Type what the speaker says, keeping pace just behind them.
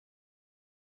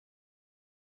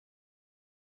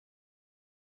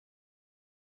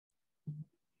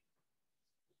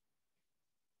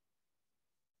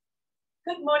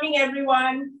Good morning,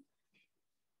 everyone.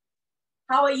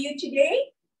 How are you today?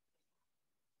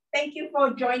 Thank you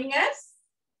for joining us.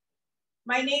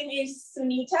 My name is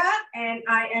Sunita, and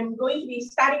I am going to be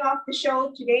starting off the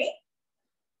show today.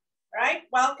 All right,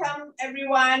 welcome,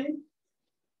 everyone.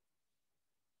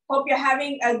 Hope you're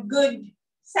having a good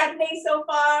Saturday so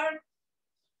far.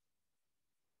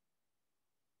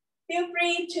 Feel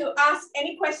free to ask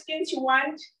any questions you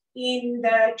want in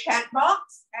the chat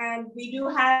box, and we do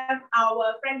have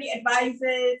our friendly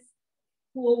advisors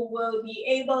who will be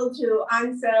able to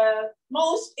answer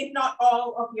most, if not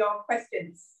all, of your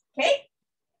questions, okay?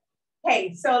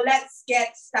 Okay, so let's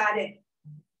get started.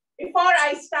 Before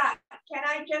I start, can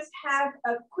I just have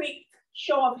a quick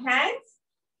show of hands?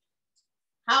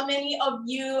 How many of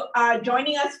you are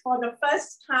joining us for the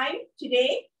first time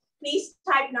today? Please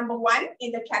type number 1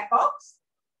 in the chat box.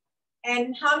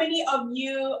 And how many of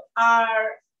you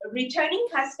are returning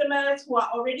customers who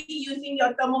are already using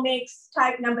your Thermomix?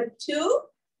 Type number 2.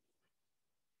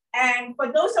 And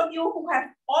for those of you who have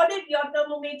ordered your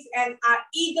Thermomix and are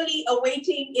eagerly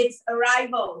awaiting its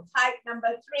arrival, type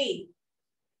number 3.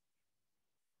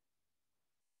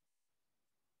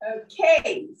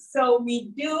 Okay, so we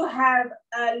do have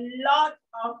a lot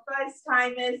of first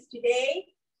timers today.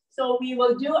 So we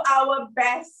will do our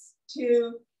best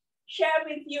to share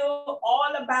with you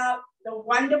all about the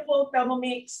wonderful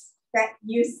Thermomix that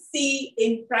you see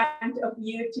in front of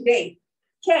you today.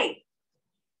 Okay,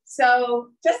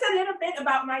 so just a little bit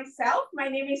about myself. My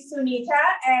name is Sunita,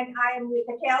 and I am with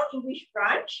the KL English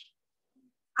branch.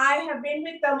 I have been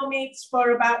with Thermomix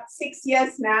for about 6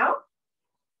 years now.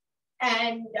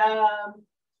 And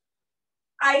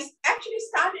I actually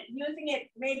started using it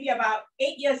maybe about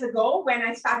 8 years ago when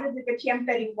I started with the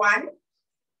TM31,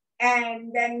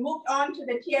 and then moved on to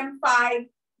the TM5,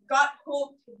 got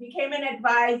hooked, became an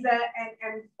advisor, and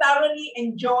am thoroughly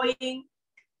enjoying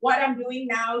what I'm doing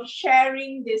now,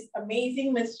 sharing this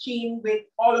amazing machine with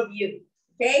all of you,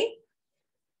 okay?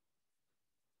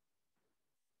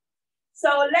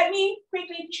 So let me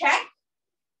quickly check.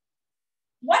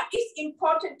 What is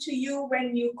important to you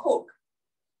when you cook?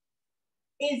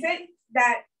 Is it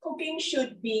that cooking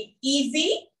should be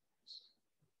easy?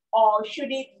 Or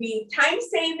should it be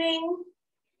time-saving?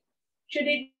 Should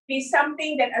it be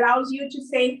something that allows you to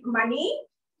save money?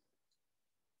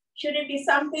 Should it be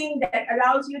something that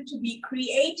allows you to be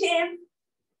creative?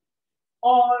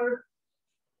 Or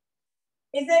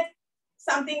is it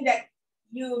something that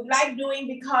you like doing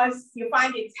because you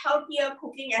find it's healthier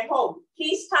cooking at home?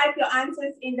 Please type your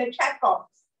answers in the chat box.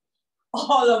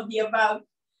 All of the above.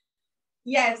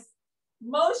 Yes,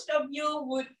 most of you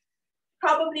would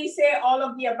probably say all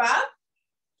of the above.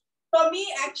 For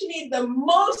me, actually, the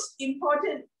most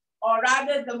important, or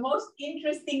rather the most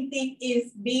interesting thing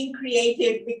is being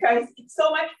creative, because it's so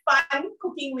much fun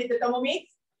cooking with the Thermomix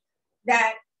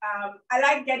that I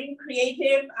like getting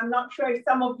creative. I'm not sure if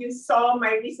some of you saw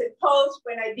my recent post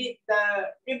when I did the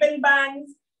ribbon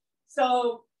buns.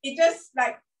 So it just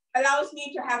like allows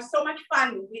me to have so much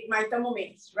fun with my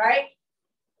Thermomix, right?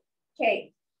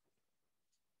 Okay.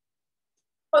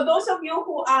 For those of you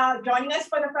who are joining us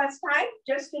for the first time,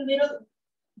 just a little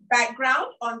background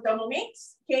on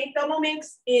Thermomix. Okay,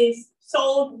 Thermomix is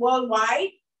sold worldwide,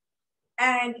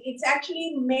 and it's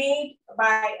actually made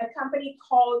by a company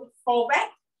called Volbeck,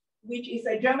 which is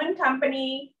a German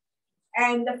company,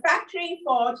 and the factory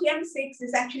for TM6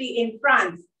 is actually in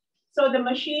France. So the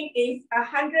machine is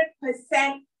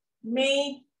 100%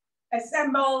 made,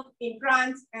 assembled in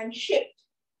France, and shipped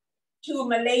to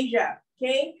Malaysia,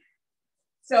 okay?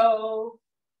 So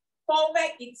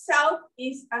Volbeck itself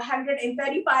is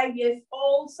 135 years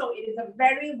old, so it is a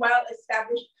very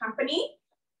well-established company.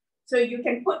 So you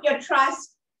can put your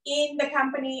trust in the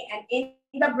company and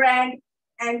in the brand,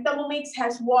 and Thermomix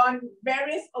has won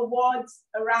various awards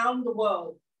around the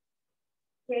world,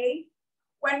 okay?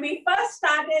 When we first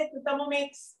started the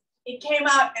Thermomix, it came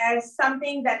out as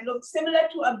something that looked similar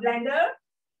to a blender.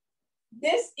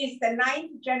 This is the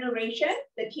 9th generation,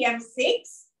 the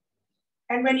TM6.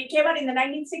 And when it came out in the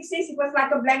 1960s, it was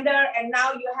like a blender, and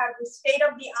now you have the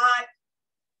state-of-the-art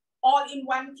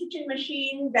all-in-one kitchen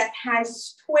machine that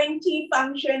has 20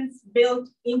 functions built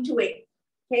into it,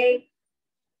 okay?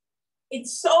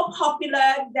 It's so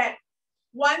popular that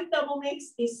one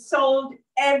Thermomix is sold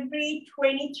every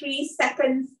 23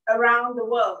 seconds around the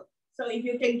world. So if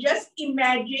you can just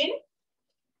imagine,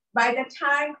 by the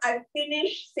time I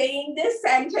finish saying this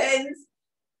sentence,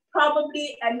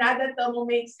 probably another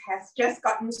Thermomix has just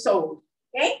gotten sold,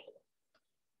 okay?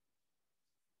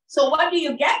 So what do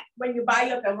you get when you buy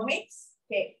your Thermomix?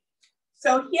 Okay,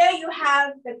 so here you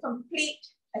have the complete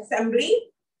assembly.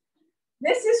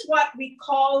 This is what we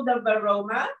call the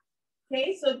varoma.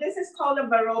 Okay, so this is called a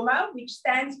varoma, which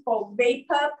stands for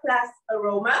vapor plus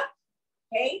aroma.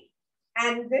 Okay,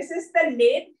 and this is the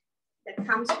lid that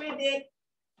comes with it.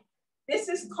 This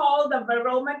is called the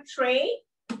varoma tray,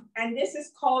 and this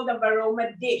is called the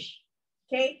varoma dish.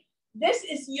 Okay, this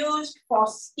is used for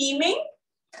steaming,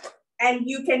 and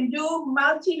you can do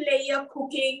multi-layer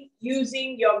cooking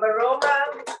using your varoma.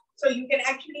 So you can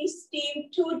actually steam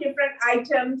 2 different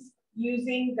items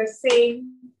using the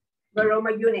same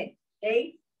varoma unit.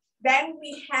 Okay, then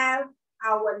we have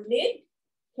our lid.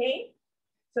 Okay,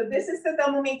 so this is the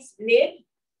Thermomix lid,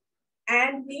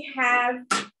 and we have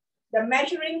the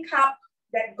measuring cup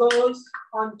that goes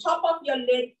on top of your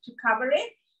lid to cover it.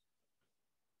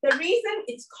 The reason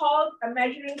it's called a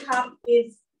measuring cup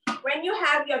is when you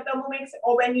have your Thermomix,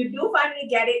 or when you do finally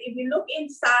get it, if you look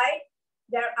inside,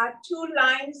 there are 2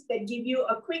 lines that give you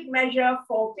a quick measure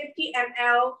for 50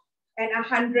 ml and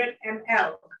 100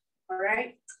 ml. All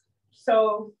right.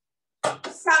 So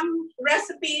some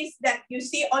recipes that you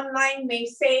see online may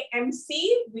say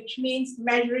MC, which means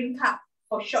measuring cup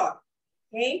for short.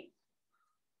 Okay.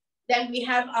 Then we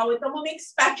have our Thermomix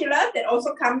spatula that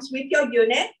also comes with your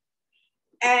unit.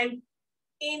 And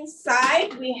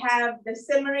inside we have the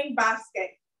simmering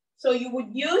basket. So you would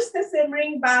use the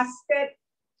simmering basket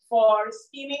for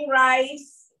steaming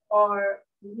rice or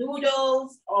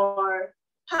noodles or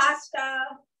pasta,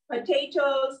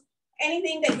 potatoes,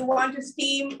 anything that you want to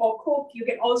steam or cook, you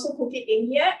can also cook it in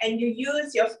here, and you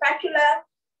use your spatula,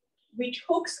 which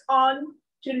hooks on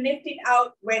to lift it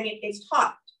out when it is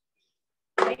hot.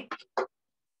 Okay.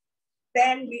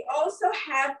 Then we also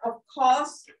have, of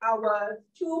course, our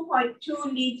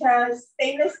 2.2 liter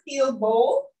stainless steel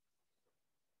bowl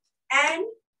and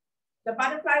the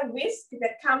butterfly whisk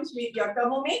that comes with your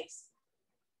Thermomix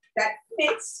that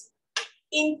fits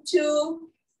into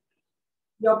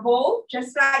your bowl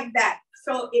just like that.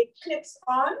 So it clips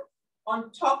on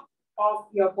top of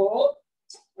your bowl,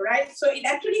 right? So it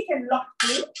actually can lock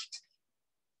in.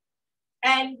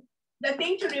 And the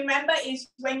thing to remember is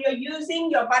when you're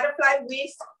using your butterfly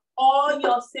whisk or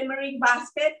your simmering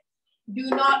basket, do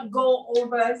not go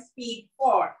over speed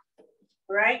 4,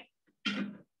 right?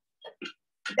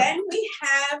 Then we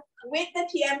have, with the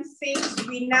TM6,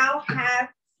 we now have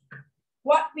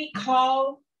what we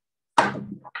call the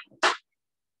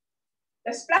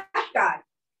splash guard.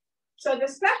 So the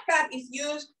splash guard is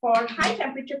used for high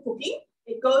temperature cooking.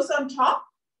 It goes on top,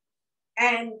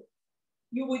 and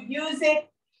you would use it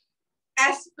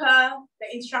as per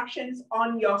the instructions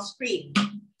on your screen,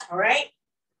 all right?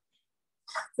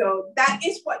 So that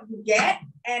is what you get.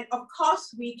 And of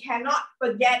course, we cannot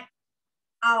forget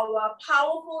our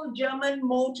powerful German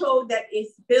motor that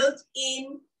is built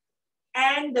in,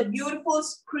 and the beautiful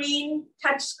screen,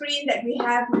 touch screen that we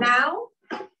have now,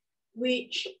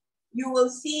 which you will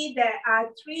see there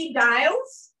are 3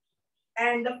 dials.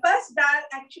 And the first dial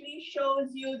actually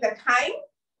shows you the time.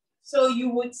 So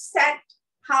you would set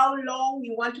how long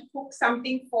you want to cook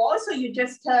something for. So you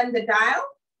just turn the dial,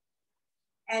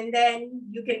 and then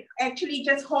you can actually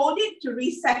just hold it to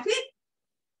reset it.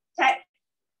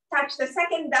 Touch the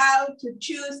second dial to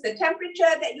choose the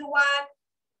temperature that you want,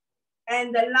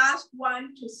 and the last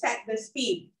one to set the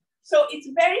speed. So it's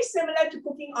very similar to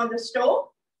cooking on the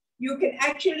stove. You can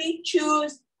actually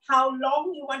choose how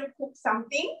long you want to cook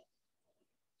something,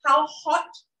 how hot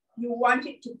you want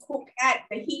it to cook at,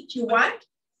 the heat you want,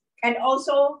 and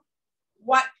also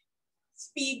what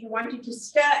speed you want it to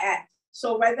stir at.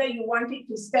 So whether you want it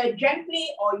to stir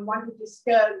gently or you want it to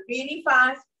stir really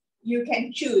fast, you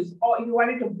can choose. Or if you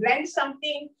wanted to blend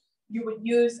something, you would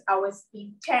use our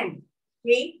speed 10,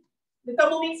 okay? The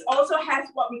Thermomix also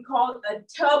has what we call a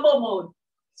turbo mode.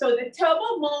 So the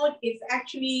turbo mode is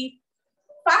actually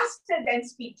faster than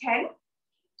speed 10.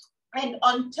 And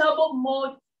on turbo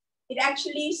mode, it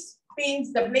actually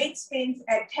spins, the blade spins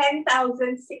at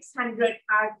 10,600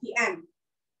 RPM,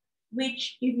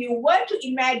 which if you were to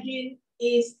imagine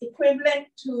is equivalent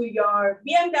to your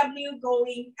BMW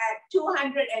going at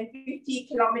 250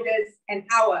 kilometers an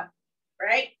hour,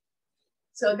 right?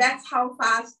 So that's how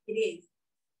fast it is.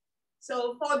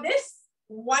 So for this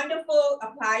wonderful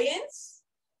appliance,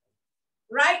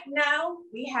 right now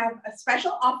we have a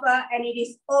special offer, and it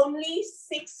is only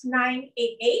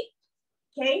 $6,988,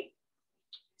 okay?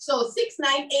 So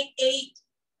 $6,988,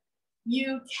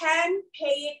 you can pay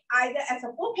it either as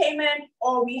a full payment,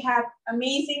 or we have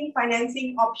amazing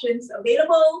financing options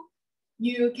available.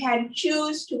 You can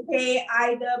choose to pay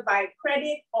either by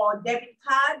credit or debit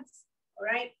cards, all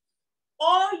right?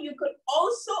 Or you could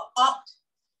also opt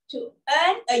to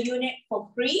earn a unit for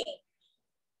free.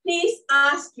 please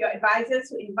ask your advisors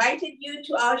who invited you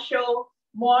to our show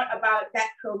more about that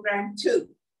program too,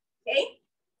 okay?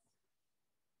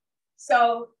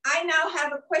 So I now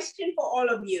have a question for all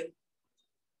of you.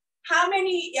 How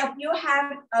many of you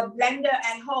have a blender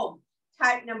at home?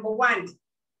 Type number 1.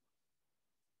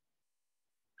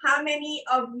 How many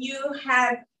of you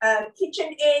have a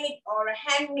KitchenAid or a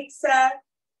hand mixer?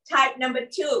 Type number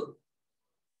 2.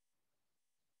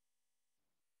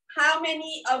 How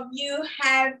many of you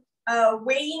have a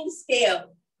weighing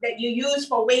scale that you use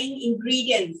for weighing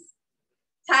ingredients?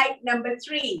 Type number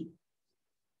 3.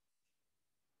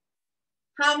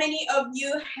 How many of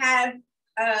you have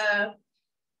a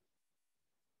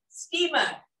steamer?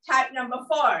 Type number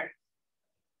 4.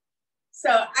 So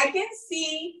I can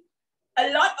see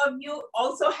a lot of you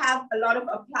also have a lot of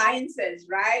appliances,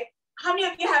 right? How many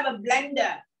of you have a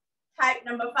blender? Type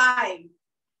number 5.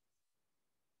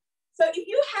 So if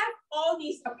you have all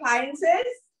these appliances,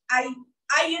 I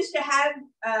used to have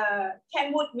a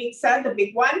Kenwood mixer, the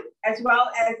big one, as well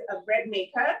as a bread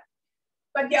maker,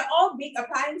 but they're all big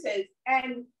appliances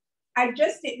and I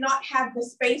just did not have the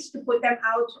space to put them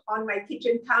out on my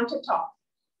kitchen countertop.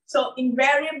 So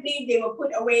invariably they were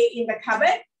put away in the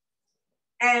cupboard.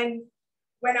 And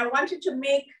when I wanted to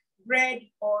make bread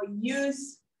or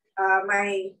use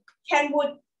my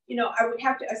Kenwood, you know, I would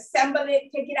have to assemble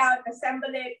it, take it out,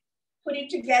 assemble it, put it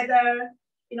together,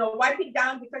 you know, wipe it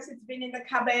down because it's been in the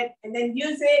cupboard, and then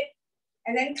use it,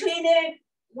 and then clean it,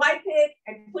 wipe it,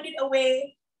 and put it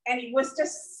away. And it was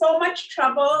just so much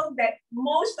trouble that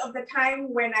most of the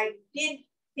time when I did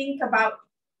think about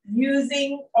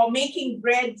using or making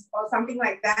breads or something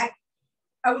like that,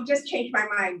 I would just change my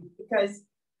mind because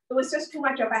it was just too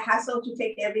much of a hassle to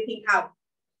take everything out.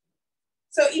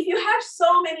 So if you have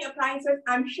so many appliances,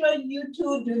 I'm sure you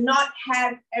too do not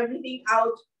have everything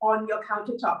out on your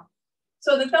countertop.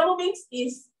 So the Thermomix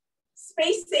is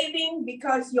space saving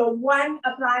because your one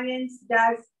appliance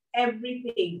does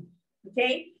everything,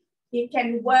 okay? It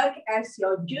can work as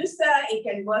your juicer, it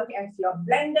can work as your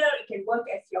blender, it can work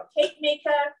as your cake maker.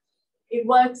 It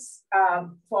works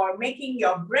for making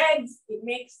your breads,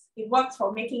 it works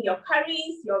for making your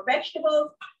curries, your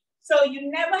vegetables. So you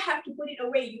never have to put it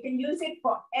away. You can use it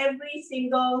for every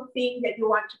single thing that you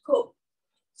want to cook.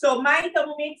 So my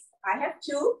Thermomix, I have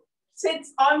 2,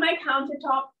 sits on my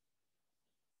countertop.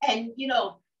 And you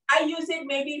know, I use it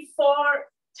maybe 4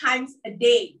 times a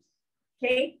day,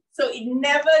 okay? So it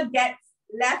never gets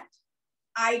left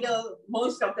idle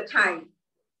most of the time,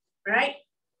 right?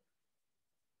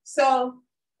 So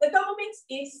the Thermomix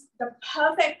is the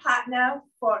perfect partner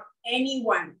for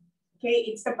anyone. Okay,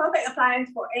 it's the perfect appliance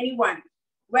for anyone,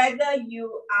 whether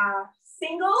you are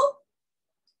single,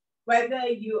 whether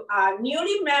you are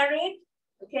newly married,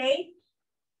 okay?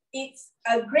 It's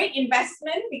a great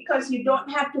investment because you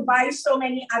don't have to buy so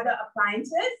many other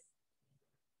appliances.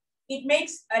 It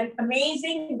makes an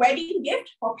amazing wedding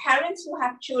gift for parents who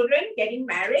have children getting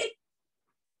married.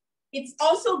 It's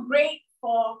also great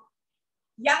for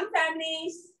young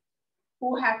families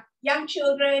who have young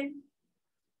children.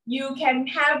 You can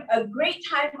have a great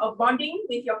time of bonding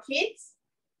with your kids,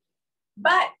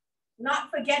 but not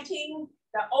forgetting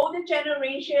the older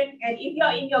generation. And if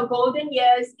you're in your golden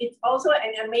years, it's also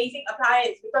an amazing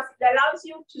appliance because it allows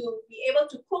you to be able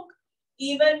to cook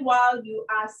even while you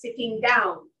are sitting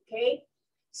down, okay?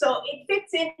 So it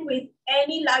fits in with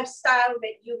any lifestyle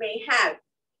that you may have,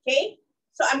 okay?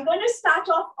 So I'm going to start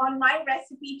off on my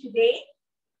recipe today.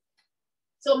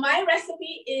 So my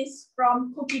recipe is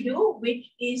from Cookie-Doo, which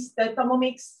is the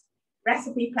Thermomix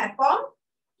recipe platform.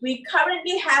 We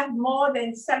currently have more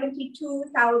than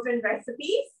 72,000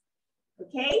 recipes,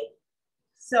 okay?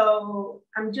 So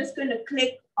I'm just going to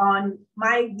click on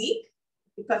my week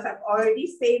because I've already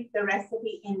saved the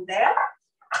recipe in there.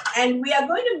 And we are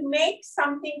going to make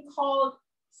something called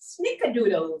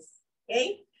Snickerdoodles,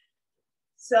 okay?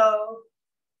 So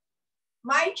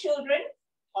my children,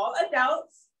 all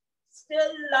adults,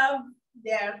 still love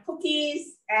their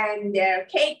cookies and their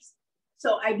cakes.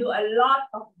 So I do a lot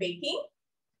of baking.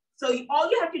 So all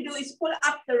you have to do is pull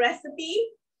up the recipe,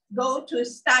 go to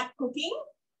start cooking.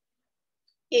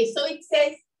 Okay, so it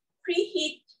says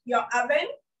preheat your oven.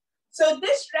 So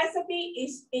this recipe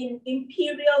is in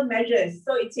imperial measures.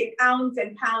 So it's in ounce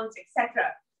and pounds,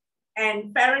 etc.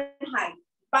 and Fahrenheit.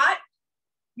 But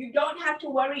you don't have to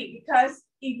worry because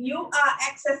if you are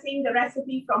accessing the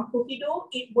recipe from Cookie-Doo,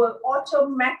 it will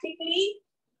automatically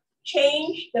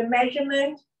change the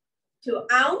measurement to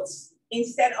ounce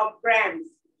instead of grams,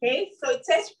 okay? So it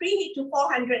says preheat to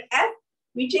 400 F,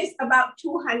 which is about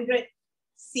 200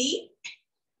 C.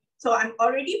 So I'm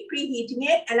already preheating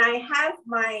it and I have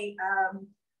my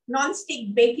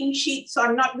non-stick baking sheet, so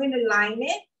I'm not going to line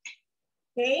it.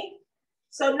 Okay,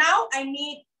 so now I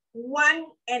need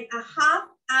 1.5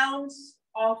 ounces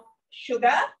of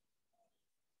sugar.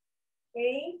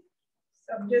 Okay,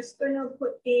 so I'm just going to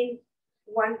put in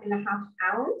 1.5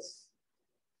 ounces.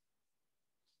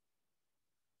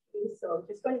 Okay, so I'm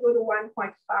just going to go to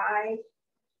 1.5.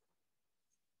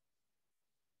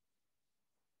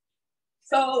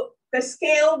 So the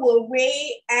scale will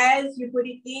weigh as you put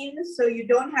it in, so you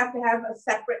don't have to have a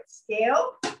separate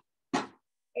scale.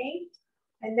 Okay,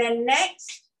 and then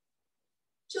next,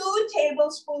 2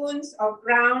 tablespoons of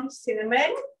ground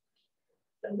cinnamon.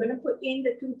 So I'm going to put in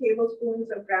the 2 tablespoons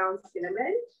of ground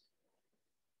cinnamon.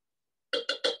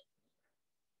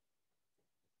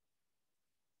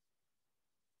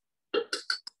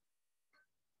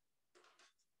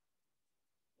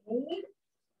 Okay.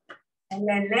 And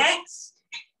then next,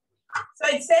 so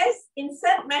it says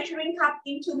insert measuring cup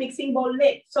into mixing bowl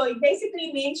lid. So it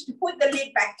basically means to put the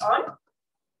lid back on.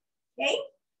 Okay.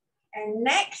 And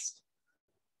next,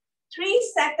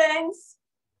 3 seconds,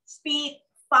 speed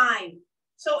 5.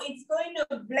 So it's going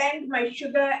to blend my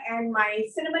sugar and my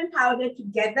cinnamon powder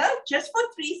together just for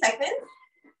 3 seconds.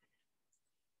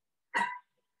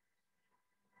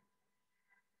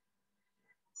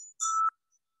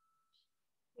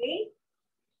 Okay.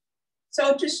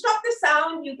 So to stop the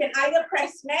sound, you can either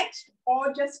press next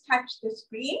or just touch the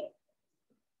screen.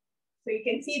 So you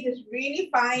can see this really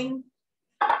fine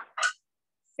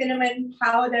cinnamon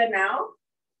powder now.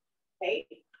 Okay.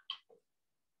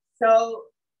 So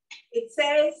it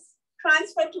says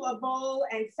transfer to a bowl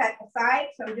and set aside.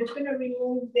 So I'm just going to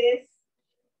remove this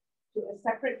to a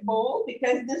separate bowl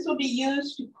because this will be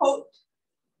used to coat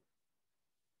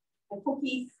the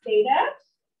cookies later.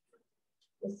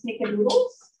 The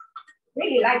Snickerdoodles.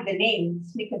 Really like the name,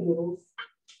 Snickerdoodles.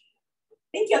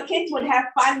 I think your kids would have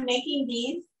fun making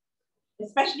these,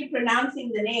 especially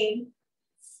pronouncing the name.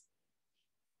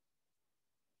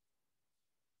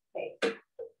 Okay.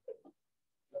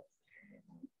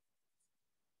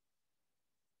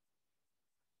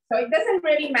 So it doesn't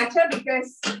really matter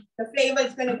because the flavor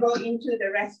is going to go into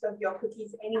the rest of your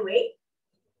cookies anyway.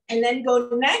 And then go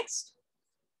next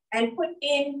and put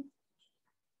in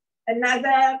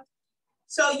another.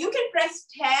 So you can press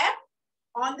tab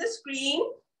on the screen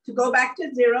to go back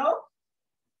to 0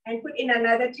 and put in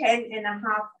another 10.5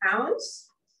 ounces.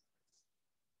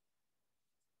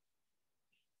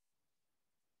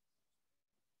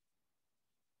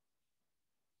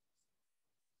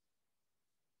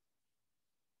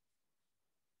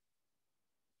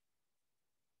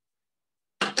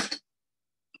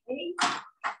 Okay.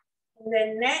 And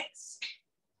then next,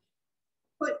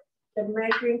 put the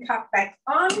measuring cup back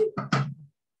on.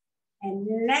 And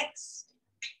next.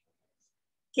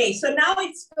 Okay, so now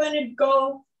it's going to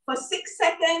go for 6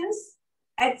 seconds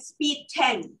at speed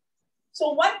 10.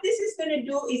 So what this is going to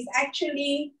do is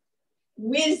actually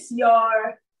whiz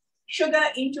your sugar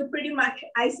into pretty much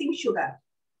icing sugar.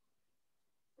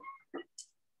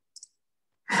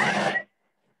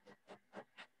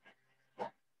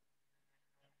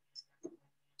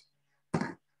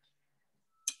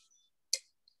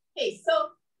 Okay, so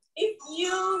if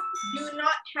you do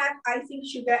not have icing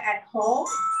sugar at home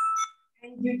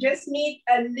and you just need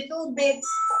a little bit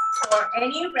for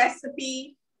any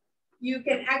recipe, you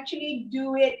can actually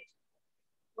do it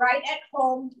right at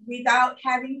home without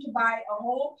having to buy a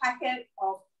whole packet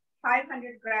of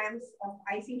 500 grams of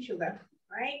icing sugar,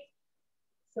 right?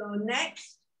 So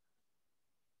next,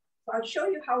 so I'll show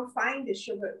you how fine the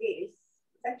sugar is.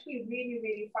 It's actually really,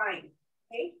 really fine,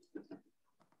 okay?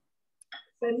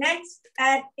 So next,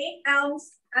 add 8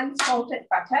 ounce unsalted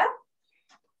butter.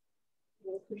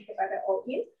 We'll push the butter all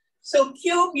in. So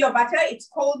cube your butter, it's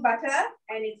cold butter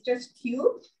and it's just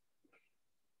cubed.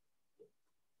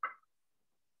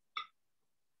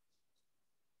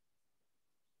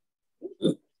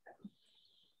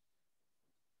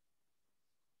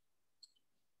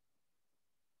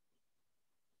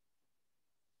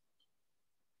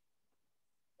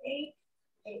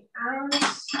 Eight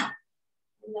ounce.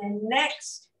 And then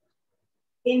next,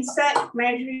 insert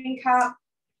measuring cup.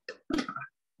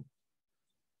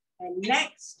 And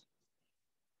next,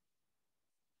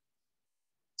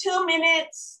 2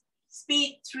 minutes,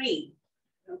 speed 3.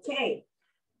 Okay.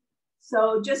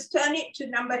 So just turn it to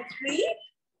number 3.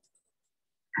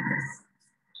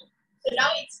 So now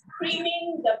it's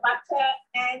creaming the butter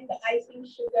and the icing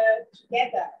sugar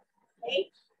together.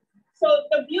 Okay. So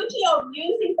the beauty of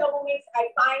using Thermomix, I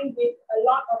find with a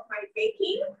lot of my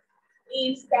baking,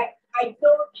 is that I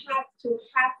don't have to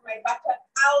have my butter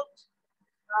out.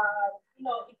 You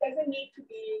know, it doesn't need to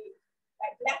be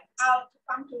like left out to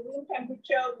come to room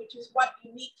temperature, which is what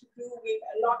you need to do with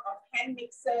a lot of hand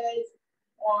mixers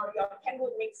or your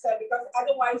Kenwood mixer, because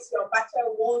otherwise your butter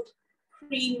won't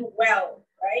cream well,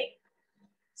 right?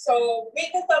 So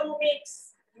with the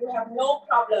Thermomix, you have no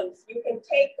problems. You can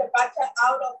take the butter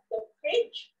out of the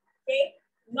fridge, okay?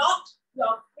 Not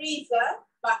your freezer,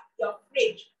 but your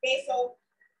fridge, okay? So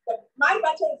my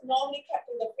butter is normally kept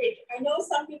in the fridge. I know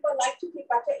some people like to keep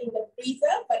butter in the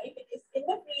freezer, but if it is in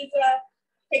the freezer,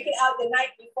 take it out the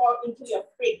night before into your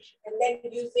fridge and then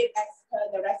use it as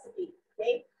per the recipe,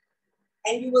 okay?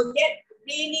 And you will get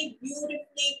really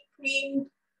beautifully creamed,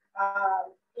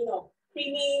 you know,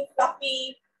 creamy,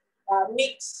 fluffy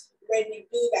mix when you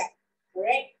do that, all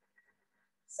right?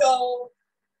 So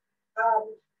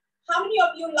how many of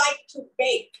you like to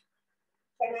bake?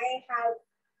 Can I have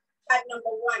type number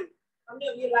 1? How many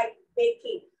of you like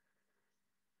baking?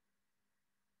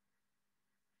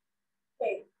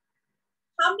 Okay.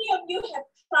 How many of you have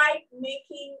tried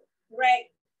making bread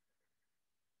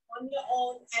on your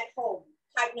own at home?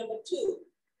 Type number 2.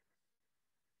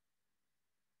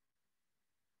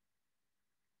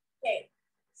 Okay.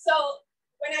 So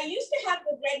when I used to have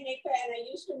the bread maker and I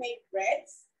used to make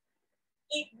breads,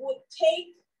 it would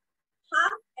take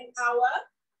half an hour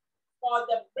for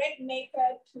the bread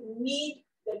maker to knead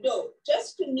the dough,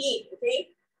 just to knead, okay?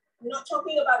 I'm not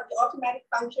talking about the automatic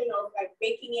function of like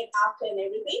baking it after and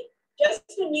everything. Just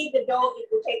to knead the dough, it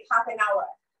will take half an hour.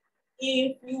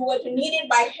 If you were to knead it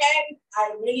by hand,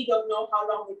 I really don't know how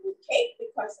long it would take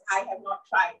because I have not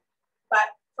tried. But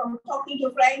from talking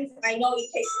to friends, I know it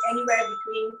takes anywhere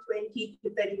between 20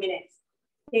 to 30 minutes.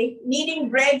 Okay, kneading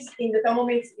breads in the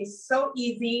Thermomix is so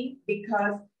easy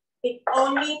because it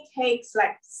only takes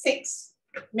like 6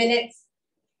 minutes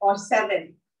or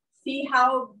 7. See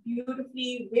how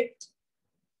beautifully whipped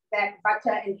that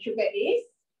butter and sugar is,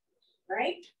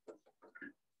 right?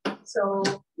 So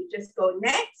we just go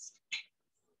next.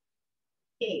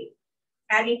 Okay,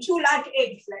 adding 2 large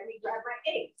eggs. Let me grab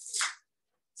my eggs.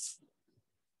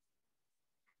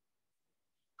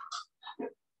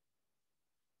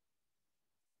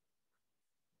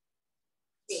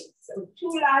 Okay, so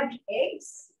 2 large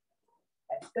eggs.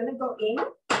 That's gonna go in.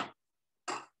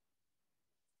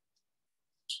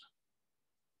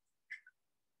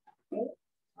 Okay,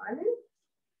 1.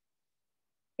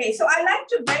 Okay, so I like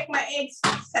to break my eggs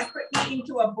separately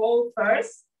into a bowl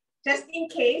first, just in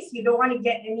case you don't want to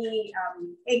get any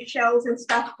eggshells and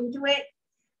stuff into it.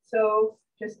 So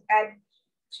just add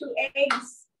 2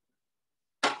 eggs.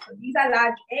 So these are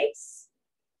large eggs.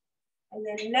 And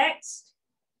then next,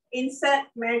 insert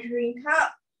measuring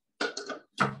cup.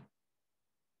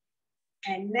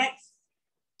 And next,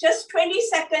 just 20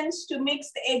 seconds to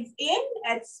mix the eggs in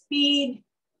at speed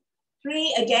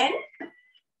 3 again.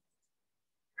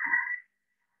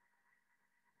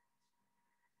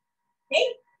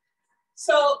 Okay,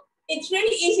 so it's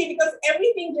really easy because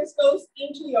everything just goes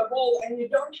into your bowl and you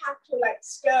don't have to like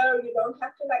stir, you don't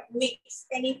have to like mix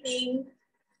anything.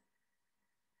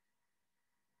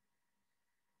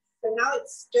 So now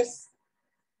it's just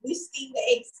whisking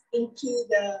the eggs into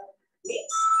the mix.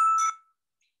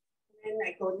 And then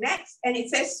I go next, and it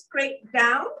says scrape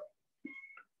down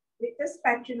with the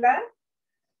spatula.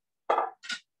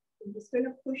 I'm just going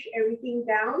to push everything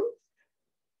down.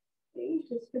 Okay,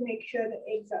 just to make sure the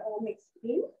eggs are all mixed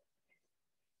in.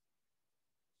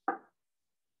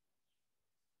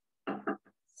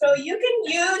 So you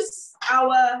can use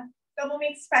our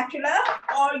Thermomix spatula,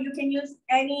 or you can use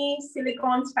any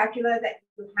silicone spatula that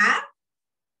you have.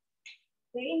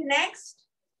 Okay, next,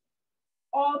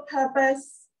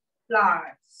 all-purpose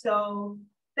flour. So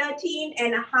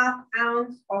 13.5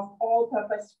 ounces of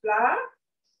all-purpose flour.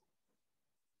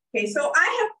 Okay, so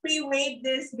I have pre-weighed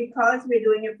this because we're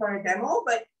doing it for a demo,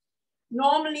 but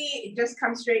normally it just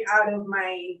comes straight out of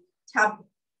my tub.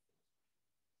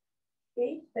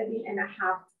 Okay,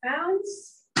 13.5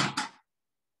 ounces.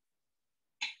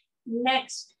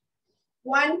 Next,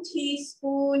 1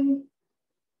 teaspoon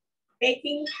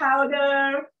baking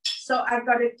powder. So I've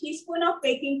got a teaspoon of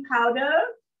baking powder,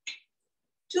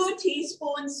 2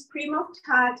 teaspoons cream of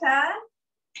tartar,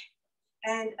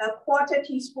 and a 1/4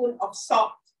 teaspoon of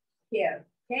salt here,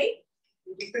 okay?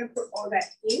 I'm just gonna put all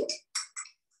that in.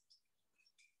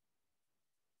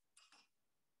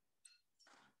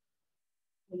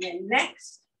 And then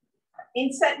next,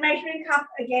 insert measuring cup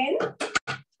again.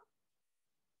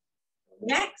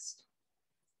 Next,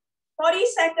 40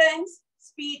 seconds,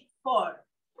 speed 4.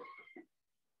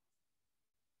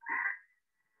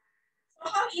 So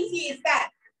how easy is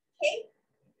that, okay?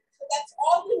 So that's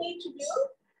all you need to do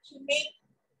to make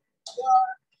your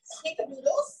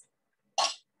Snickerdoodles.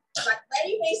 But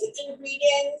Very basic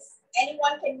ingredients.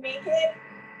 Anyone can make it.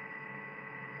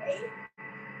 Okay.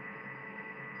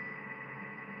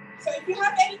 So if you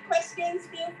have any questions,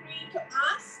 feel free to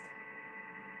ask.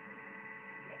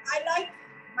 I like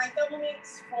my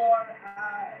Thermomix for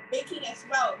baking as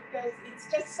well because it's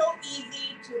just so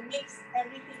easy to mix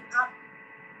everything up.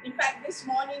 In fact, this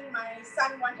morning my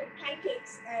son wanted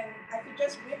pancakes and I could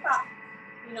just whip up,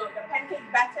 you know, the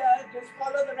pancake batter, just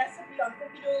follow the recipe on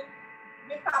Snickerdoodles,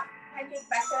 whip up pancake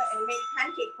batter and make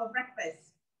pancake for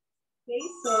breakfast. Okay,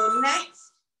 so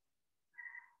next.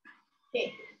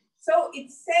 Okay, so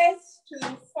it says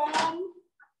to form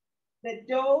the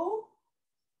dough.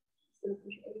 So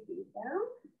push everything down.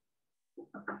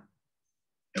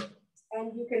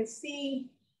 And you can see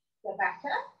the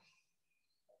batter.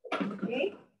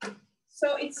 Okay,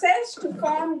 so it says to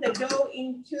form the dough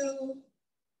into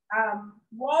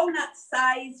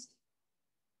walnut-sized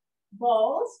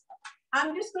balls.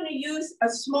 I'm just going to use a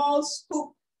small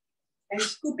scoop and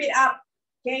scoop it up,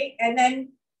 okay? And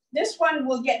then this one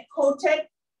will get coated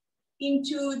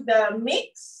into the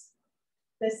mix,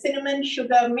 the cinnamon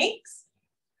sugar mix,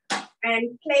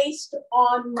 and placed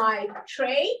on my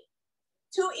tray,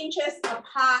 2 inches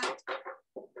apart,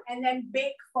 and then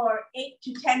bake for 8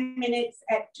 to 10 minutes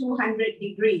at 200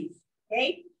 degrees,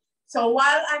 okay? So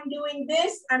while I'm doing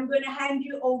this, I'm going to hand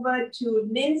you over to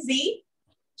Lindsay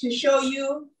to show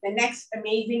you the next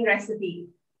amazing recipe.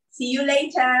 See you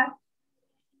later.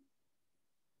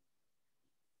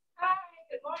 Hi,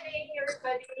 good morning,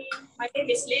 everybody. My name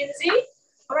is Lindsay.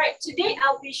 All right, today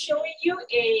I'll be showing you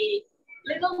a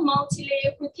little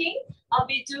multi-layer cooking. I'll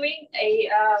be doing a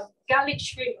garlic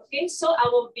shrimp, okay? So I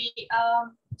will be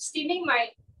steaming my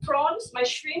prawns, my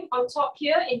shrimp on top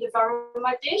here in the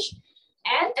varoma dish.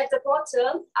 And at the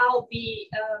bottom, I'll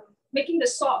be making the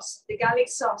sauce, the garlic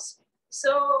sauce.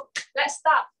 So let's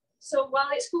start. So while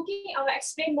it's cooking, I'll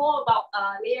explain more about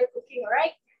layer cooking, all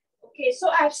right? Okay, so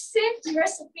I've saved the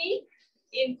recipe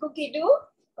in Snickerdoodles,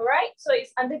 all right? So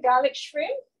it's under garlic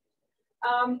shrimp.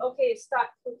 Okay, start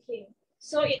cooking.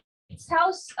 So it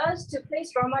tells us to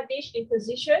place varoma dish in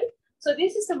position. So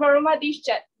this is the varoma dish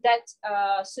that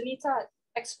Sunita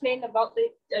explained about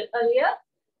earlier,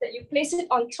 that you place it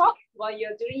on top while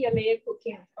you're doing your layer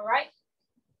cooking, all right?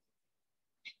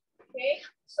 Okay,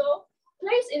 so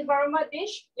place in varoma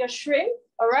dish your shrimp,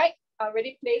 all right?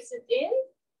 Already place it in.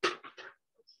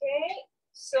 Okay,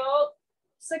 so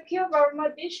secure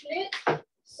varoma dish lid.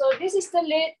 So this is the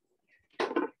lid.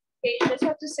 Okay, you just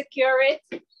have to secure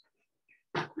it.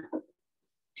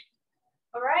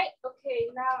 All right, okay,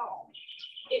 now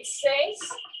it says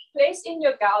place in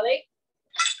your garlic.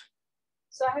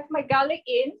 So I have my garlic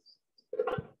in,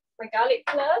 my garlic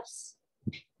cloves,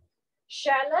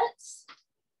 shallots.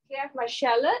 Okay, I have my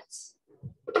shallots.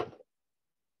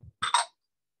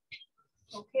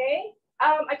 Okay,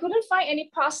 I couldn't find any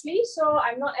parsley, so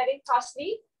I'm not adding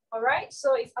parsley. All right,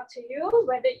 so it's up to you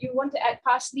whether you want to add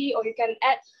parsley or you can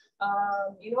add,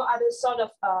 you know, other sort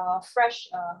of fresh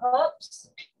herbs.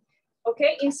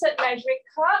 Okay, insert measuring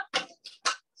cup.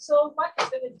 So what it's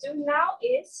going to do now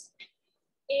is,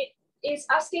 it is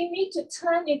asking me to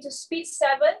turn into speed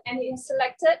 7 and it's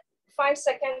selected 5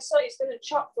 seconds. So it's going to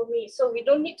chop for me. So we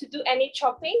don't need to do any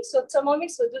chopping. So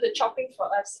Thermomix will do the chopping for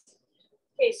us.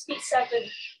 Okay, speed 7.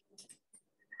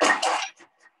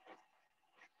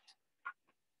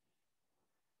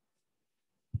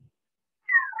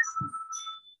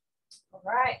 All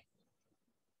right.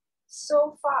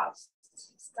 So fast.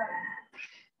 It's done.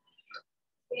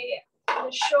 Okay, I'm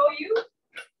going to show you.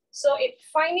 So it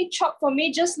finally chopped for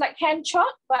me, just like hand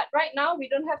chop. But right now, we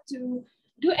don't have to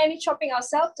do any chopping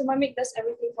ourselves. Thermomix does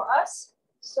everything for us.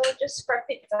 So just scrape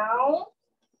it down.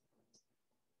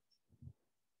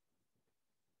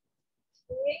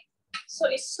 Okay. So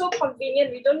it's so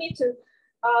convenient. We don't need to,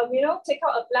 you know, take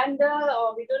out a blender,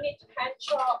 or we don't need to hand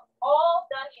chop. All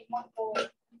done in one bowl.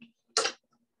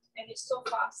 And it's so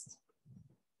fast.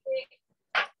 Okay.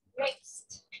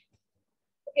 Next.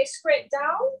 Okay, scrape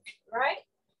down, right?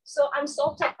 So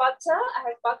unsalted butter, I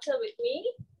have butter with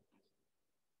me.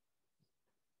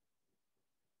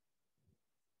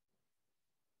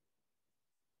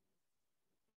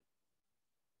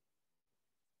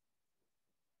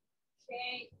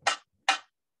 Okay.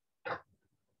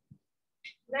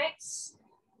 Next,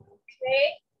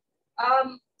 okay.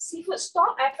 Seafood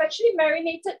stock, I've actually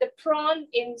marinated the prawn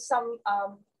in some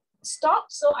stock,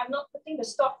 so I'm not putting the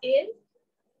stock in.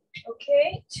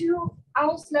 Okay, 2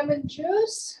 ounce lemon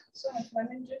juice. So I have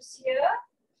lemon juice here.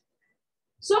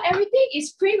 So everything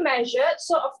is pre-measured.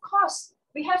 So of course,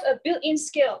 we have a built-in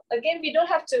scale. Again, we don't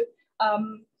have to,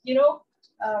 you know,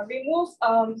 remove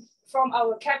from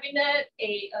our cabinet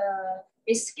a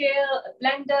a scale, a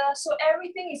blender. So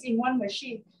everything is in one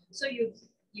machine. So you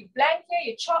blend here,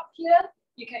 you chop here,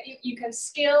 you can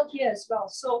scale here as well.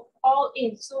 So all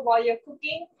in. So while you're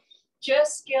cooking,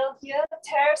 just scale here,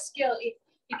 tare scale it.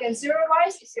 You can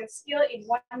zeroize, you can scale in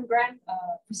 1 gram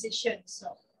precision. So,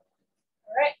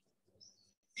 all right.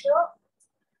 So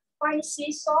fine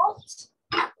sea salt,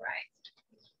 right?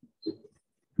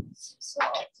 Sea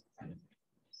salt.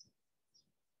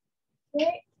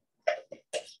 Okay.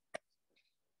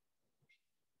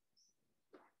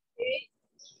 Okay.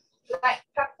 Black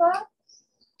pepper.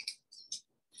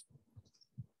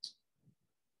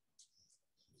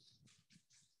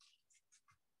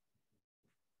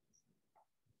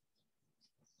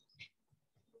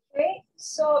 Okay,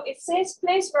 so it says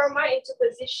place varma into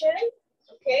position.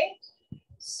 Okay,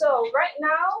 so right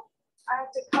now I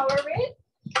have to cover it.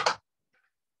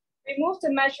 Remove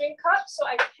the measuring cup so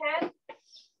I can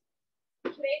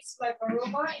place my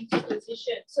varma into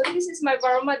position. So this is my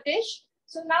varma dish.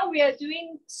 So now we are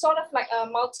doing sort of like a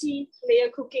multi-layer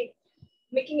cooking,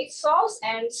 making it sauce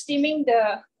and steaming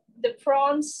the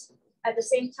prawns at the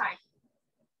same time.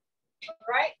 All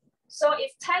right. So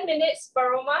it's 10 minutes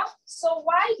varma. So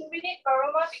why do we need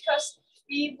varma? Because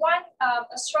we want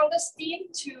a stronger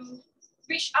steam to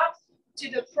reach up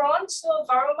to the prawn. So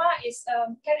varma is,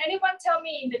 can anyone tell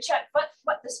me in the chat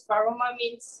what does varma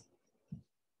means?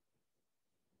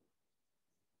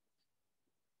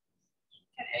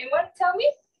 Can anyone tell me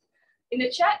in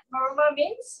the chat varma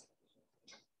means?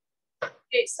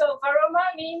 Okay, so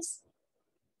varma means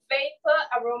vapor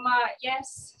aroma.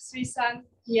 Yes, Suisan.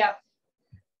 Yeah.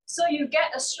 So you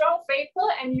get a strong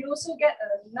vapor and you also get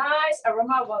a nice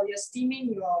aroma while you're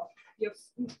steaming your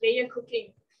layer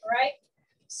cooking, all right?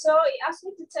 So it asks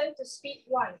me to turn to speed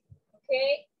 1,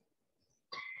 okay?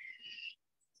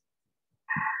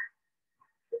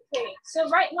 Okay, so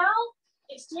right now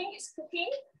it's doing its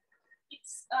cooking.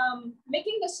 It's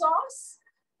making the sauce,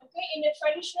 okay? In the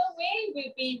traditional way,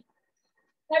 we'll be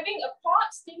having a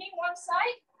pot steaming one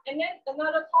side and then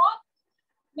another pot,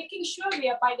 making sure we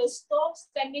are by the stove,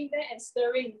 standing there and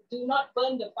stirring. Do not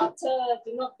burn the butter,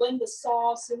 do not burn the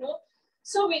sauce, you know.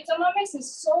 So with Thermomix,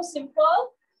 it's so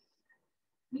simple.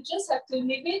 You just have to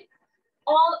leave it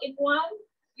all in one.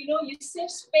 You know, you save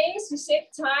space, you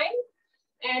save time,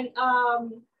 and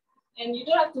you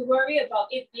don't have to worry about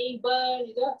it being burned.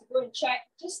 You don't have to go and check.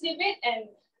 Just leave it, and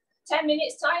 10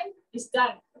 minutes time is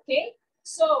done. Okay.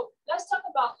 So let's talk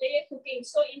about layer cooking.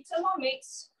 So in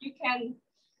Thermomix, you can.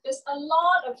 There's a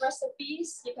lot of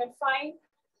recipes you can find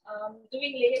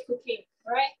doing layer cooking,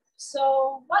 right?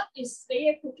 So what is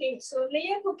layer cooking? So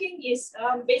layer cooking is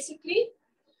basically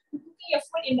cooking your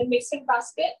food in the mixing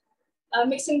basket,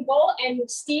 mixing bowl, and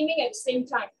steaming at the same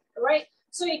time, right?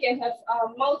 So you can have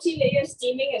multi-layer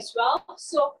steaming as well.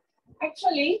 So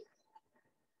actually,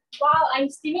 while I'm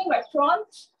steaming my prawn,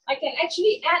 I can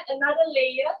actually add another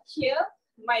layer here,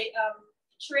 my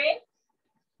tray.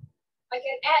 I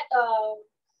can add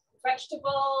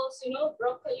vegetables, you know,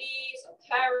 broccolis or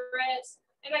carrots,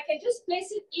 and I can just place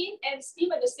it in and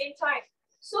steam at the same time.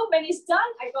 So when it's done,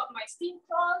 I got my steamed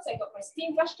prawns, I got my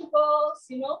steamed vegetables,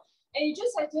 you know, and you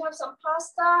just have to have some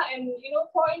pasta and, you know,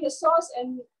 pour in the sauce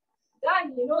and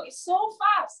done, you know, it's so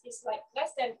fast. It's like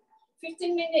less than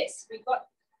 15 minutes. We got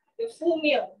the full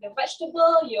meal, the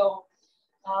vegetable, your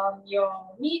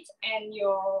meat and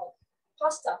your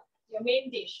pasta, your main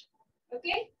dish,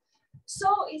 okay? So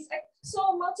it's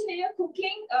so multi-layer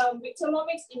cooking with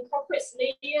Thermomix incorporates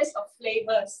layers of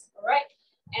flavors, all right?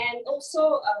 And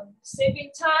also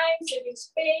saving time, saving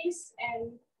space,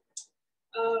 and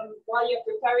while you're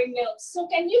preparing meals. So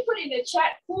can you put in the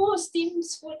chat who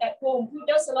steams food at home? Who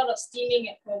does a lot of steaming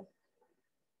at home?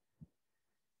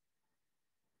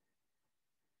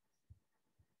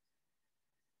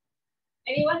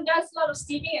 Anyone does a lot of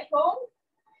steaming at home?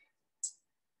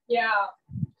 Yeah.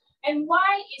 And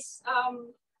why is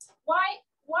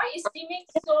steaming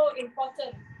so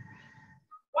important?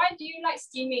 Why do you like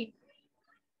steaming?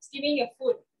 Steaming your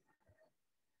food.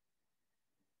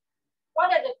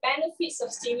 What are the benefits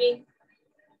of steaming?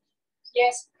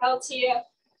 Yes, healthier.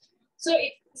 So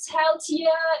it's healthier.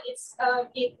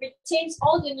 It retains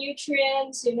all the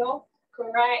nutrients. You know,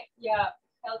 correct? Yeah,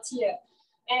 healthier.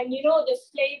 And you know the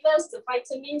flavors, the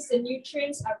vitamins, the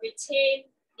nutrients are retained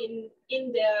in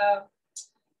the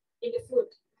food.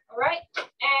 All right,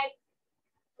 and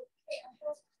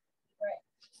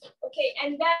okay,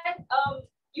 and then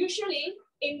usually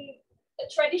in a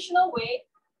traditional way,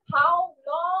 how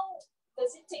long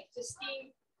does it take to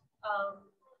steam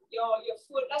your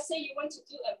food? Let's say you want to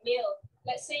do a meal.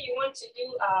 Let's say you want to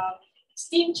do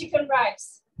steamed chicken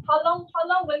rice. How long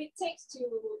will it take to,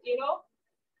 you know,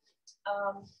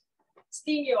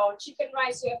 steam your chicken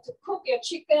rice. You have to cook your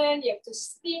chicken. You have to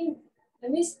steam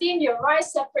your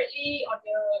rice separately on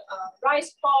your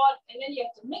rice pot, and then you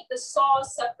have to make the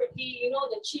sauce separately, you know,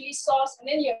 the chili sauce, and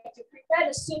then you have to prepare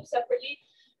the soup separately.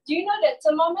 Do you know that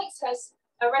Thermomix has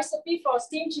a recipe for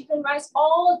steamed chicken rice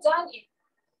all done in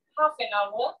half an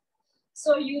hour?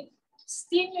 So you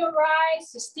steam your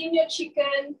rice, you steam your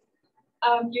chicken,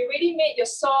 you already made your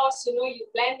sauce, you know, you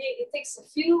blend it. It takes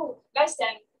less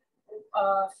than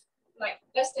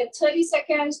 30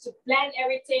 seconds to blend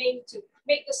everything, to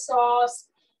make the sauce.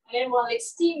 And then while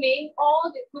it's steaming,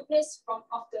 all the goodness of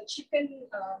the chicken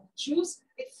juice,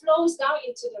 it flows down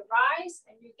into the rice,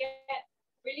 and you get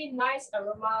really nice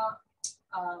aroma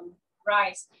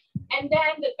rice. And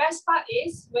then the best part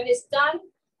is when it's done,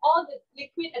 all the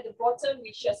liquid at the bottom,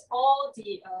 which has all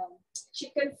the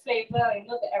chicken flavor, you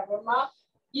know, the aroma,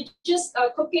 you just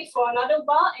cook it for another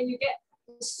while, and you get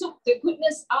the soup, the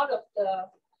goodness out of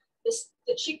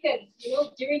the chicken, you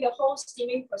know, during the whole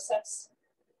steaming process,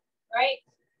 right?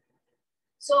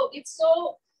 So it's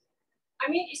so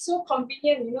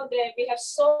convenient, you know, that we have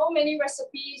so many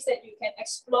recipes that you can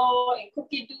explore in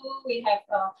Cookie-Doo. We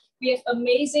have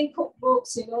amazing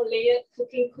cookbooks, you know, layered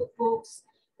cooking cookbooks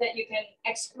that you can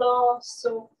explore.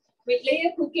 So with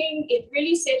layered cooking, it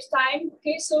really saves time.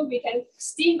 Okay, so we can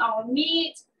steam our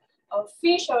meat, our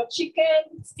fish, our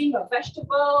chicken, steam our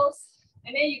vegetables,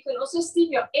 and then you can also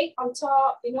steam your egg on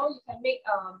top. You know, you can make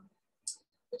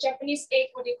the Japanese egg,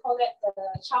 what do you call that?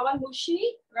 The chawanmushi,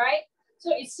 right?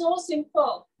 So it's so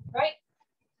simple, right?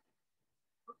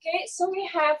 Okay, so we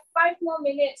have 5 more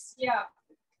minutes. Yeah.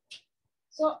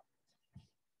 So,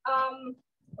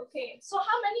 okay. So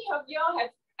how many of y'all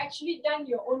have actually done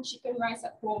your own chicken rice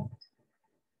at home?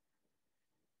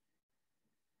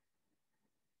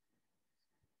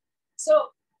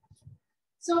 So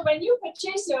when you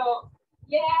purchase your,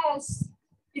 yes,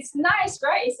 it's nice,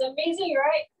 right? It's amazing,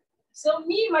 right? So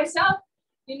me, myself,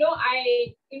 you know,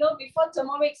 before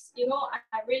Thermomix, you know,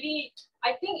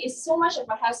 I think it's so much of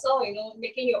a hassle, you know,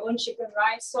 making your own chicken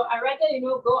rice. So I rather, you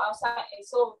know, go outside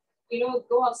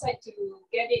to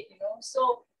get it, you know.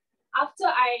 So after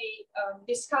I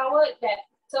discovered that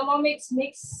Thermomix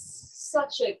makes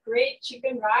such a great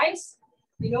chicken rice,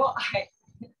 you know,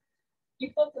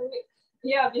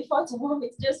 before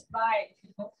Thermomix, just buy,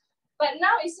 you know. But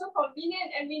now it's so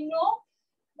convenient, and we know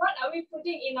what are we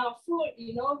putting in our food,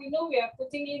 you know. We know we are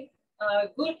putting in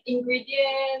good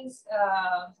ingredients.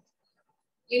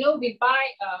 You know, we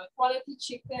buy quality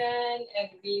chicken, and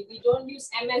we don't use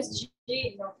MSG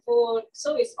in our food.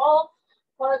 So it's all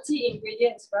quality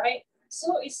ingredients, right?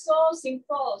 So it's so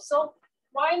simple. So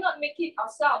why not make it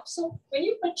ourselves? So when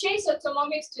you purchase a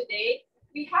Thermomix today,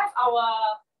 we have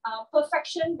our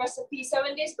perfection recipe,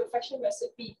 7 days perfection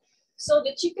recipe. So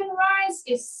the chicken rice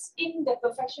is in the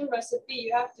perfection recipe.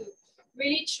 You have to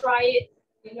really try it,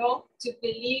 you know, to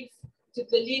believe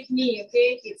me,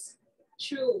 okay? It's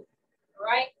true,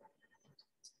 right?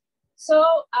 So,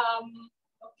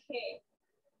 okay.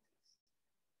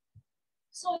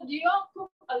 So do you all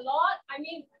cook a lot? I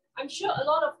mean, I'm sure a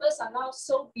lot of us are now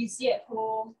so busy at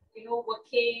home, you know,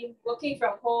 working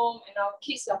from home, and our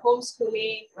kids are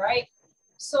homeschooling, right?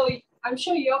 So I'm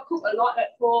sure you all cook a lot at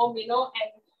home, you know,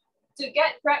 and to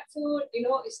get Grab food, you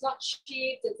know, it's not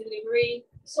cheap, the delivery.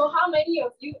 So how many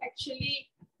of you actually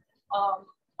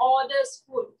orders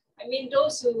food? I mean,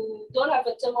 those who don't have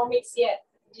a Thermomix yet,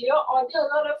 do you order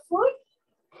a lot of food,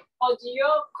 or do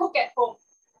you cook at home?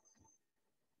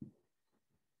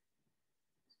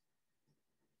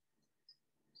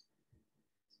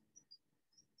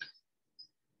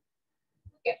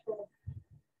 Cook at home.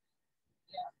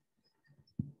 Yeah.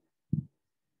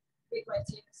 With my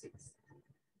TM6.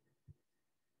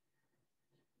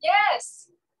 Yes.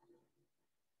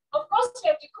 Of course, we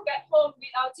have to cook at home with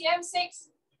our TM6.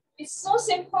 It's so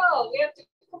simple. We have to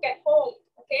cook at home,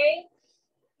 okay?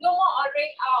 No more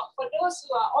ordering out. For those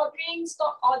who are ordering,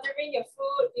 stop ordering your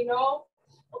food, you know.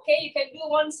 Okay, you can do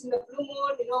once in the blue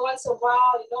moon, you know, once a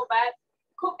while, you know, but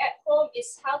cook at home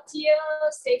is healthier,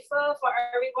 safer for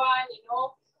everyone, you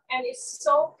know, and it's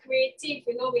so creative,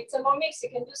 you know. With Thermomix, you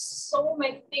can do so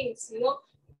many things, you know.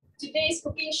 Today's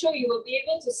cooking show, you'll be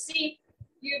able to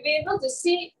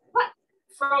see what,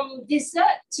 from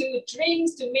dessert to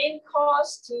drinks to main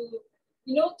course to,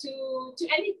 you know, to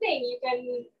anything you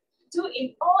can do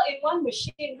all in one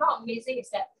machine. How amazing is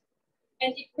that?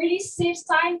 And it really saves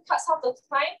time, cuts out the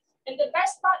time. And the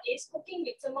best part is cooking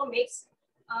with Thermomix.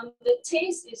 The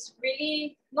taste is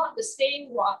really not the same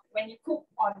when you cook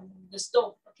on the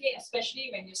stove, okay? Especially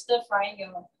when you're stir frying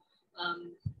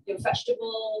your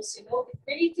vegetables, you know, it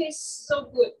really tastes so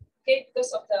good, okay?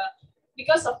 Because of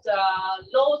because of the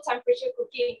low temperature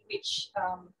cooking, which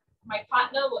my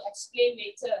partner will explain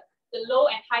later, the low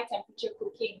and high temperature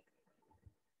cooking.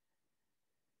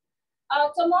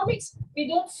 Thermomix, we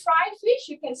don't fry fish,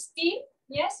 you can steam.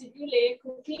 Yes, you do layer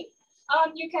cooking.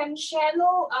 You can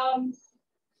shallow,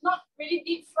 not really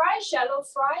deep fry, shallow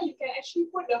fry. You can actually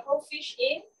put the whole fish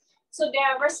in. So there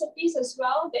are recipes as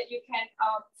well that you can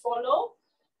follow.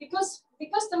 Because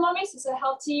Thermomix is a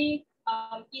healthy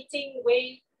eating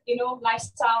way, you know,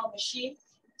 lifestyle machine.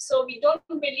 So we don't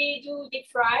really do deep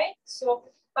fry.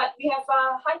 So, but we have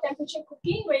a high temperature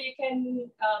cooking where you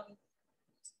can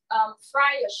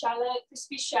fry your shallot,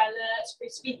 crispy shallots,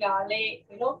 crispy garlic,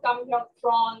 you know, gum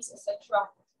prawns, etc.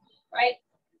 Right?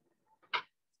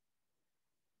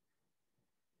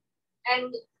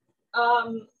 And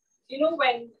you know,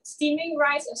 when steaming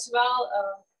rice as well,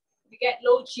 you get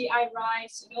low GI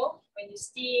rice, you know, when you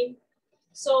steam.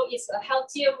 So it's a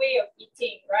healthier way of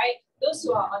eating, right? Those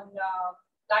who are on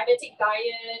diabetic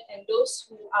diet and those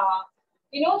who are,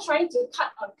 you know, trying to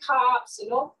cut on carbs, you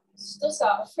know, those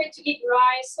are afraid to eat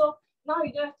rice. So now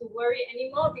you don't have to worry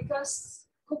anymore because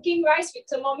cooking rice with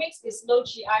Thermomix is low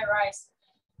GI rice.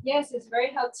 Yes, it's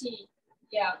very healthy.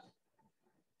 Yeah.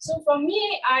 So for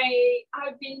me,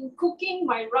 I've been cooking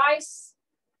my rice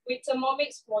with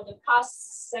Thermomix for the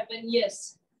past 7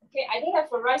 years. Okay, I don't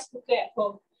have a rice cooker at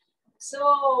home.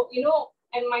 So, you know,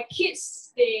 and my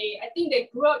kids, I think they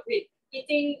grew up with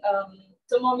eating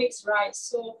Thermomix rice.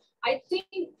 So I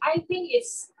think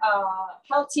it's a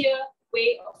healthier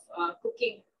way of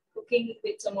cooking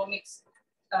with Thermomix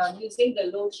using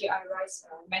the low GI rice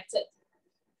method.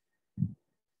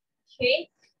 Okay,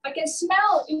 I can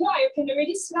smell, you know, I can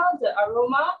already smell the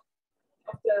aroma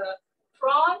of the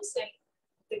prawns and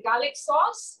the garlic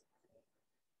sauce.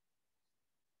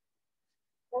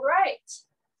 All right.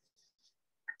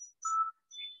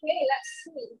 Okay, let's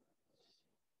see.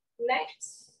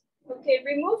 Next. Okay,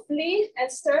 remove leaf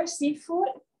and stir seafood.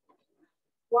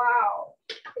 Wow.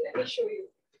 Okay, let me show you.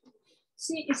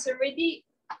 See, it's already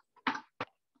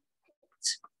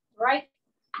right.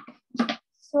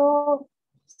 So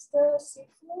stir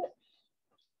seafood.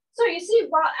 So you see,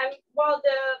 while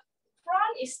the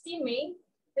prawn is steaming,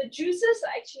 the juices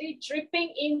are actually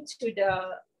dripping into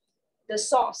the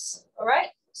sauce. All right.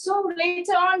 So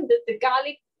later on, the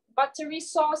garlic buttery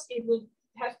sauce, it will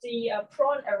have the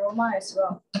prawn aroma as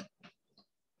well.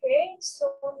 Okay,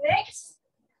 so next,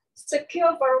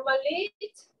 secure vermicelli.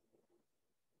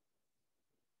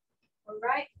 All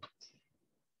right.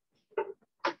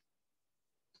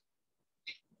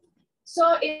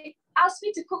 So it asked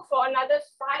me to cook for another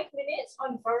 5 minutes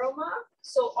on varoma.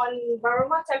 So on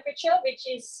varoma temperature, which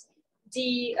is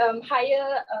the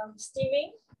higher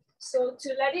steaming. So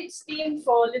to let it steam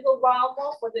for a little while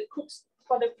more for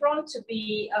the prawn to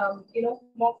be you know,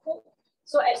 more cooked.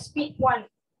 So at speed 1.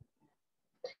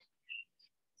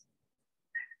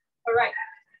 All right.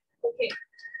 Okay.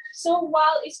 So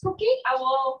while it's cooking, I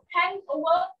will hand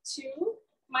over to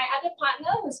my other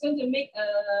partner who's going to make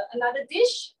another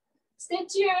dish. Stay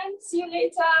tuned. See you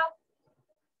later.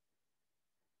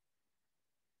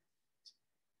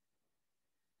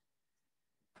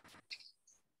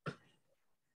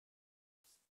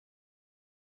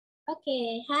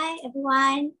 Okay, hi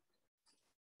everyone.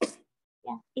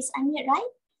 Yeah, it's unmute,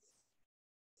 right?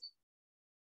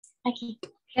 Okay.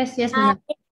 Yes, Ma'am.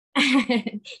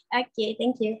 Okay,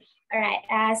 thank you. All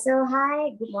right. So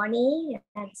hi, good morning.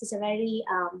 This is a very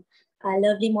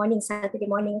lovely morning, Saturday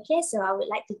morning. Okay, so I would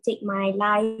like to take my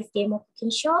live demo cooking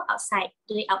show outside,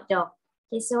 do it outdoor.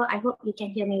 Okay, so I hope you can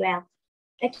hear me well.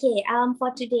 Okay,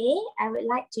 for today, I would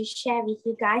like to share with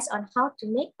you guys on how to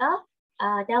make a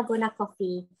Dalgona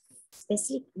coffee.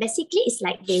 Basically, it's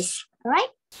like this. All right.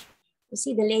 You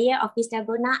see the layer of this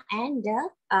Dalgona and the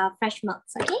fresh milk.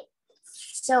 Okay.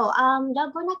 So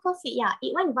Dalgona coffee, yeah,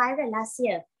 it went viral last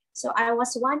year. So I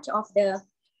was one of the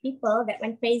people that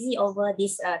went crazy over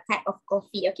this type of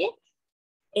coffee. Okay,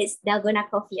 it's Dalgona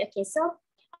coffee. Okay, so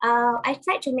I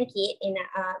tried to make it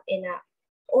in a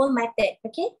old method.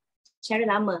 Okay, cara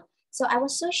lama. So I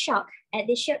was so shocked at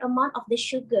the sheer amount of the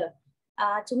sugar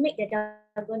to make the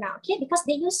Dalgona. Okay, because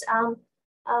they use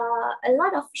a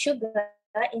lot of sugar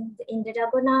in the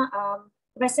Dalgona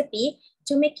recipe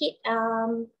to make it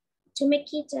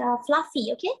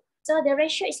fluffy. Okay, so the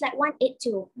ratio is like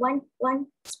 1:8:2. One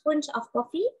spoon of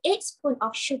coffee, 8 spoons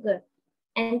of sugar,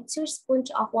 and 2 spoons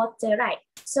of water. Right.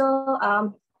 So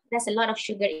that's a lot of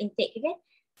sugar intake. Okay.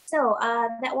 So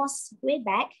that was way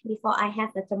back before I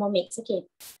have the Thermomix. Okay.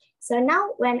 So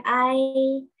now when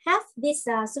I have this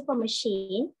super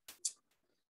machine,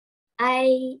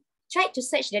 I tried to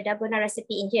search the dalgona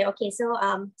recipe in here. Okay, so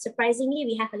surprisingly,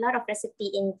 we have a lot of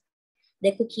recipe in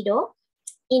the cookie dough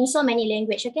in so many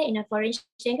language, okay, in a foreign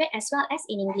language as well as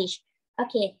in English.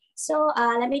 Okay, so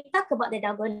let me talk about the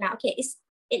dalgona. Okay,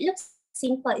 it looks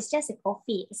simple. It's just a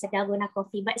coffee. It's a dalgona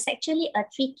coffee, but it's actually a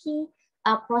tricky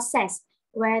process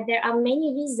where there are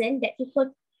many reasons that you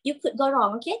could go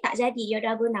wrong. Okay, tak jadi your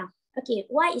dalgona. Okay,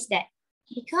 why is that?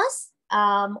 Because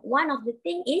one of the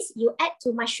thing is you add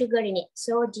too much sugar in it,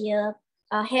 so dia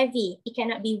heavy. It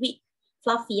cannot be weak,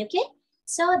 fluffy. Okay,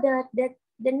 so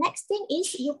the next thing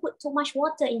is you put too much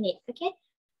water in it. Okay,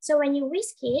 so when you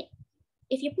whisk it,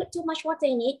 if you put too much water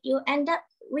in it, you end up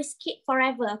whisk it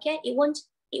forever. Okay, it won't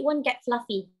get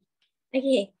fluffy.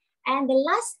 Okay, and the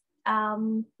last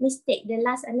mistake,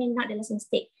 not the last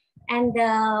mistake, and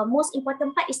the most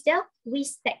important part is the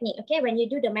whisk technique. Okay, when you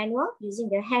do the manual using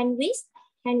the hand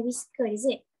whisker, is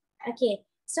it? Okay,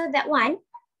 so that one,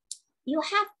 you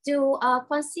have to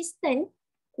consistent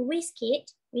whisk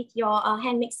it with your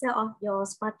hand mixer or your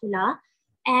spatula,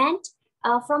 and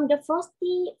from the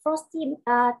frosty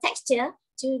texture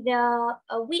to the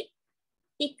whipped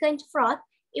thickened froth,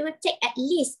 it will take at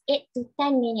least 8 to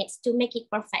 10 minutes to make it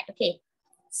perfect. Okay,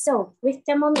 so with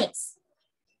Thermomix,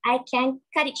 I can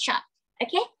cut it short.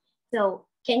 Okay, so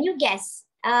can you guess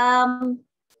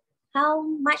how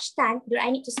much time do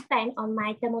I need to spend on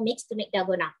my Thermomix to make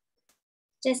dalgona?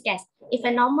 Just guess. If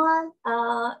a normal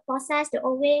process, the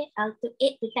old way, took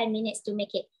 8 to 10 minutes to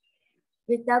make it.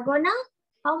 With dalgona,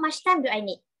 how much time do I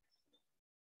need?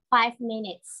 5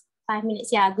 minutes. 5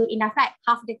 minutes, yeah, good enough, right?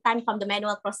 Half the time from the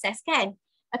manual process, kan?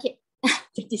 Okay,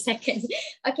 50 seconds.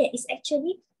 Okay, it's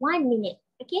actually 1 minute.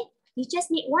 Okay, you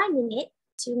just need 1 minute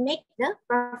to make the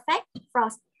perfect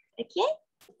frost. Okay,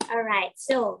 all right,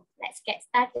 so let's get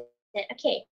started.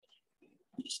 Okay,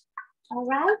 all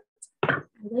right,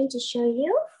 I'm going to show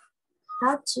you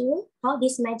how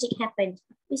this magic happened.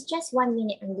 It's just 1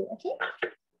 minute only. Okay,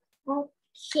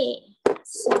 okay,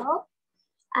 so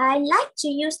I like to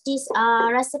use this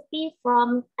recipe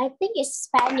from, I think it's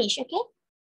Spanish. Okay,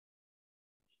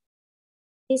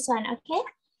 this one. Okay,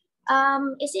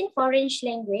 it's in foreign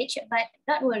language, but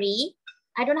don't worry,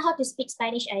 I don't know how to speak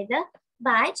Spanish either.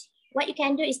 But what you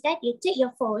can do is that you take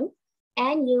your phone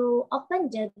and you open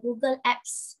the Google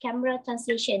Apps camera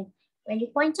translation. When you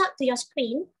point out to your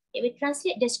screen, it will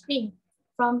translate the screen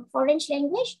from foreign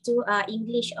language to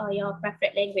English or your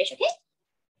preferred language. Okay,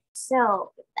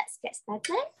 so let's get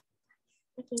started.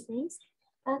 Okay, thanks.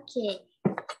 Okay,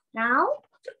 now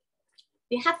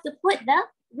we have to put the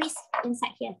whisk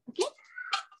inside here. Okay,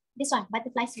 this one,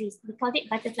 butterfly whisk. We call it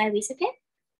butterfly whisk. Okay,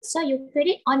 so you put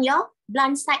it on your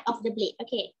blunt side of the blade.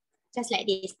 Okay, just like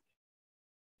this,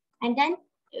 and then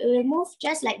it will move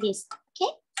just like this.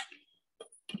 Okay,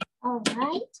 all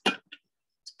right.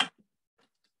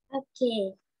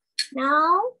 Okay,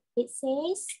 now it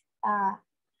says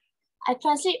I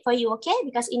translate for you. Okay,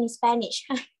 because in Spanish.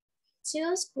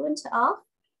 2 spoons of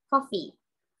coffee.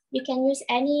 You can use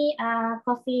any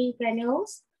coffee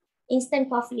granules, instant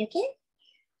coffee, okay?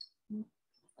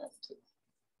 Okay.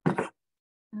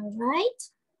 All right.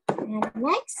 And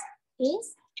next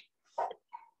is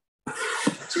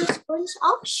 2 spoons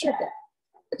of sugar.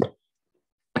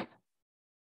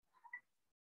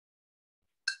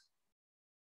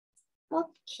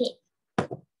 Okay.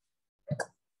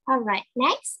 All right.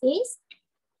 Next is,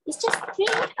 it's just 3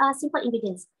 simple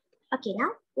ingredients. Okay,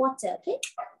 now water, okay?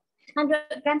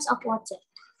 100 grams of water.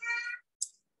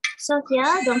 So here,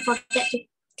 don't forget to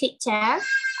click share.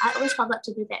 I always forgot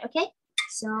to do that, okay?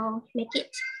 So make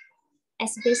it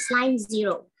as baseline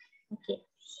 0. Okay,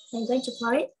 I'm going to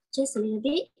pour it just a little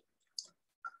bit.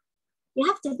 You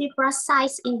have to be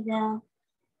precise in the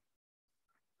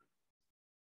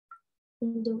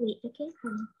weight, okay?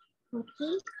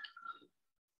 Okay,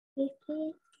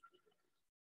 okay.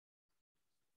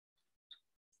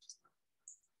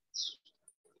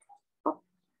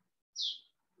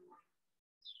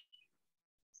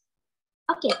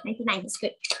 Okay, 99 is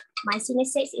good. My senior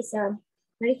says it's a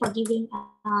very forgiving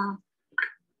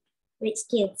weight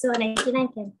scale. So 99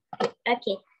 can.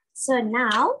 Okay, so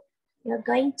now you're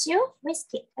going to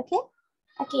whisk it. Okay.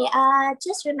 Okay.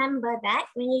 Just remember that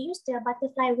when you use the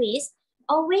butterfly whisk,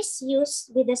 always use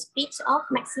with the speed of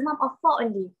maximum of 4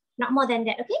 only, not more than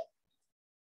that. Okay.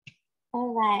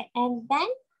 All right, and then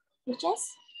you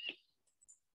just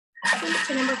switch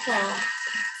to number 4.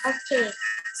 Okay.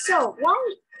 So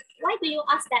why do you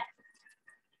ask that?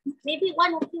 Maybe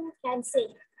one of you can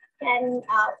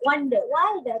wonder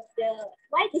why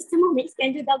why this Thermomix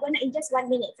can do dalgona in just 1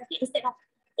 minute, okay, instead of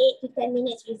 8 to 10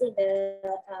 minutes using the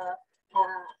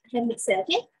hand mixer.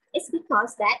 Okay, it's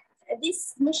because that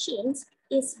these machines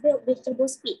is built with turbo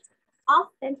speed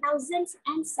of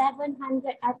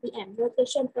 10,700 RPM,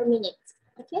 rotation per minute.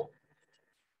 Okay.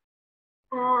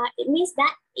 It means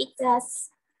that it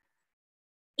is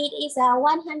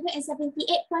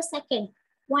 178 per second,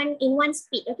 in one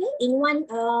speed. Okay, in one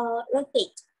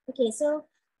rotate. Okay, so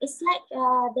it's like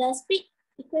the speed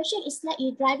equation is like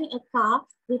you driving a car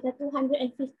with a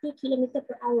 250 kilometer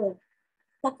per hour.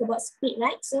 Talk about speed,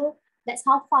 right? So that's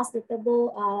how fast the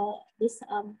turbo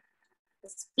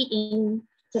speed in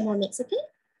Thermomix. Okay.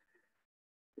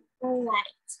 All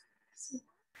right.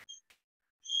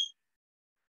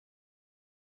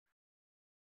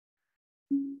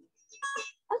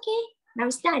 Okay, now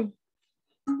it's done.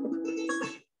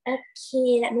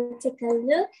 Okay, let me take a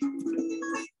look.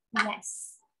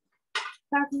 Yes,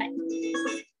 perfect. You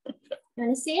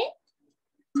want to see it?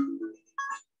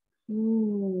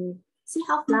 See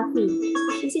how fluffy.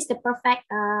 This is the perfect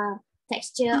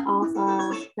texture of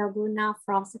Dalgona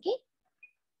frost. Okay.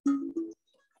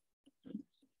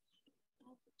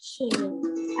 Okay.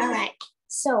 All right.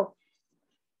 So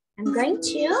I'm going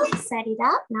to set it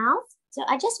up now. So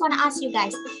I just want to ask you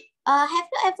guys, have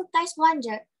you ever guys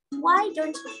wondered why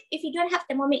don't, if you don't have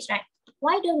Thermomix, right?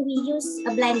 Why don't we use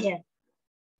a blender?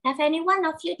 Have any one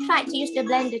of you tried to use the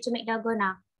blender to make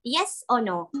Dalgona? Yes or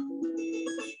no?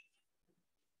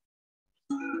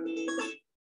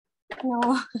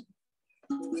 No.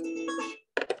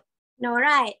 No,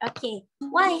 right? Okay.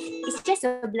 Why? It's just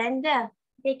a blender.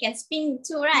 They can spin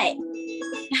too, right?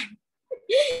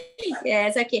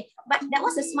 Yes, okay. But that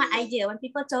was a smart idea when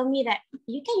people told me that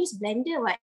you can use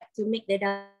blender to make the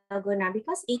Dalgona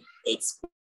because it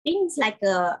spins like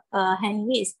a hand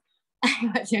whisk.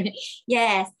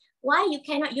 Yes. Why you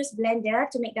cannot use blender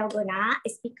to make Dalgona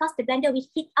is because the blender will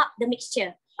heat up the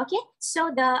mixture. Okay,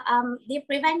 so they're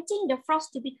preventing the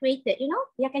frost to be created. You know,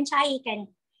 dia akan cairkan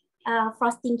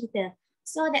frosting kita.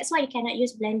 So that's why you cannot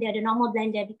use blender, the normal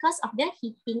blender, because of the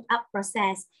heating up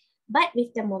process. But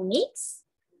with Thermomix,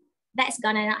 that's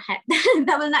gonna not happen.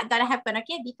 That will not gonna happen.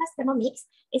 Okay, because Thermomix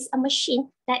is a machine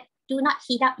that do not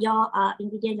heat up your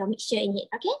ingredient, your mixture in it.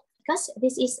 Okay, because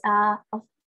this is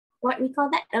what we call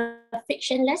that a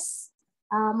frictionless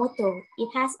motor.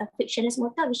 It has a frictionless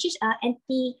motor which is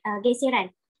anti-geseran.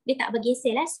 Dia tak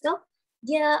bergeser lah. So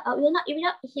dia will not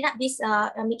heat up this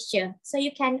mixture. So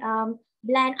you can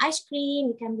blend ice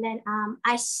cream, you can blend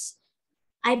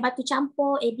air batu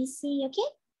campur, ABC, okay?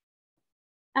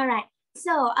 All right.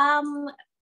 So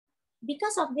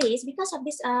because of this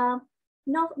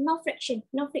no friction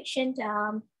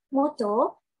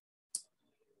motor,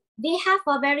 they have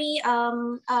a very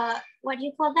what do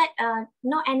you call that?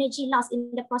 No energy loss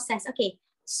in the process. Okay,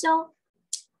 so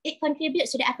it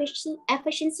contributes to the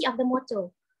efficiency of the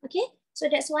motor. Okay, so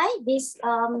that's why this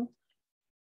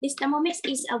Thermomix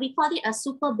is we call it a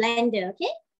super blender.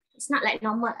 Okay, it's not like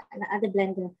normal other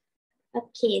blender.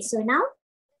 Okay, so now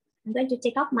I'm going to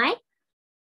take off my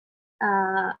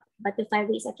butterfly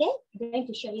wings. Okay, I'm going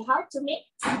to show you how to make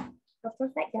a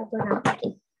perfect Dalgona.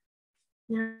 Okay,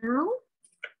 now.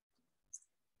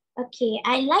 Okay,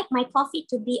 I like my coffee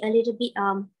to be a little bit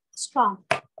strong,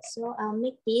 so I'll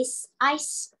make this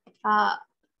ice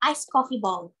coffee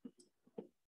ball.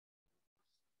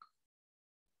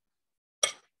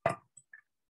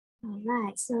 All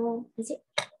right, so is it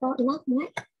enough,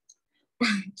 Matt?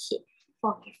 Okay,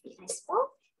 4 coffee ice ball.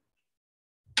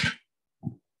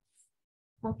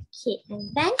 Okay,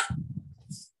 and then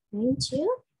I'm going to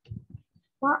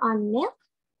pour on milk.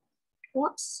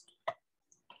 Whoops.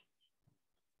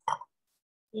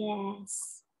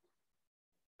 Yes.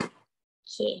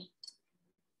 Okay.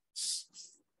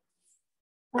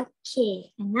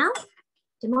 Okay, and now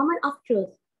the moment of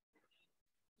truth.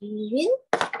 We will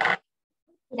put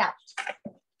it out.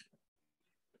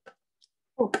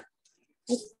 Oh,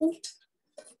 I think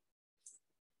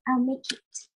I'll make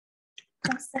it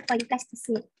closer for you guys to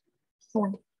see it.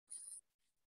 Hold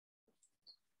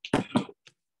on.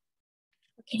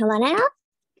 Okay, hold on now.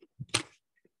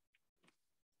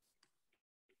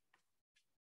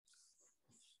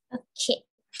 Okay,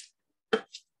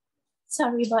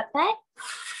 sorry about that.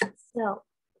 So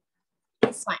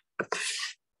this one,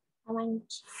 I want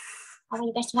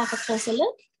you guys to have a closer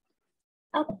look.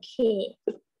 Okay,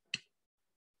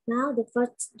 now the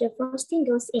frosting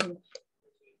goes in.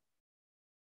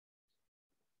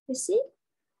 You see,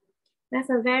 we have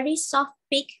a very soft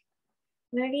peak,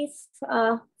 very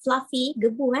fluffy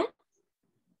gebu, eh?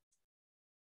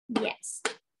 Yes.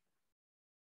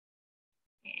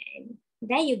 And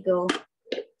there you go.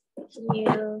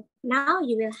 Now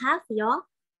you will have your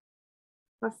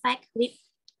perfect whipped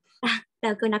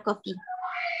Dalgona coffee.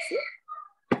 See?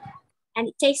 And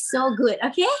it tastes so good,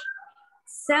 okay?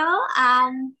 So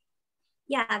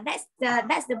yeah, that's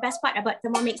the best part about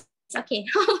Thermomix. Okay.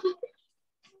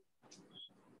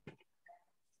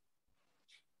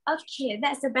 Okay,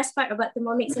 that's the best part about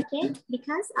Thermomix, okay?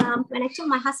 Because when I told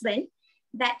my husband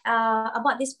that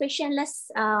about this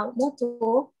frictionless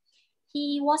motor,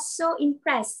 he was so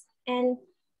impressed, and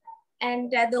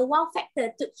the wow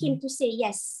factor took him to say,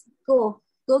 yes, go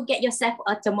get yourself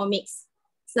a Thermomix.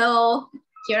 So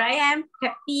here I am,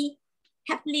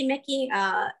 happily making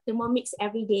Thermomix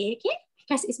every day, okay?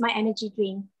 Because it's my energy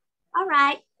drink. All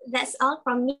right, that's all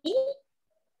from me.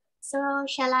 So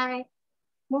shall I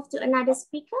move to another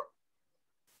speaker?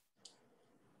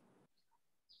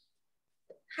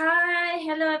 Hi,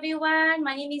 hello everyone.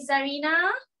 My name is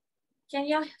Zarina. Can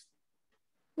you?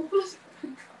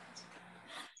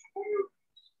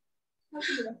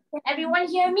 Can everyone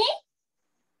hear me?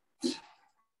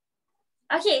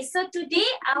 Okay, so today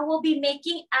I will be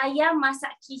making Ayam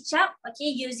Masak kicap,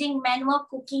 okay, using manual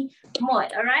cooking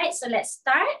mode. All right, so let's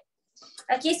start.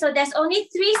 Okay, so there's only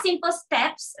 3 simple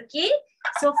steps, okay?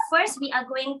 So first we are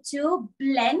going to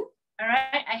blend, all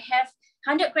right? I have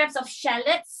 100 grams of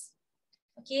shallots.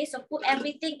 Okay, so put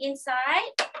everything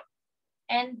inside.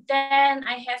 And then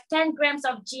I have 10 grams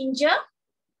of ginger.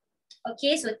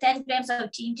 Okay, so 10 grams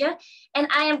of ginger. And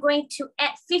I am going to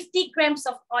add 50 grams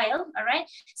of oil, all right?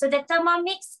 So the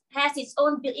Thermomix has its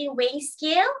own built-in weighing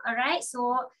scale, all right?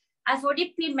 So I've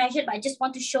already pre-measured, but I just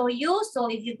want to show you. So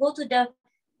if you go to the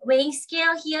weighing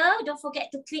scale here, don't forget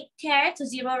to click tare to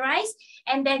zero-rize,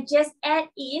 and then just add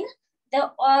in the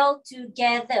oil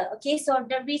together. Okay, so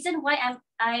the reason why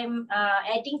I'm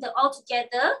adding the oil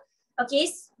together, okay,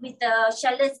 with the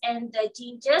shallots and the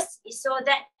gingers is so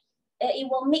that it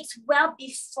will mix well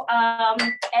before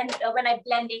and when I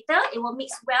blend later, it will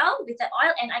mix well with the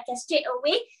oil, and I can straight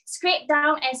away scrape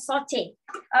down and saute.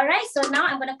 All right, so now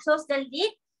I'm going to close the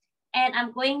lid and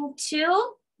I'm going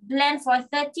to blend for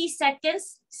 30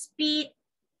 seconds, speed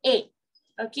 8.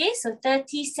 Okay, so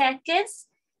 30 seconds,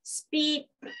 speed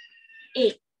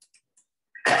 8.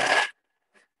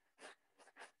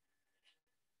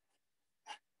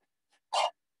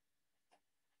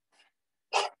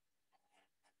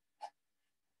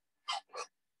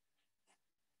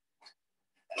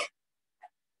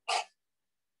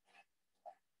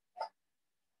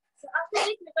 So after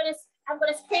this, I'm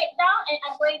gonna scrape down and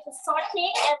I'm going to saute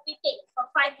everything for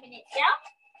 5 minutes. Yeah.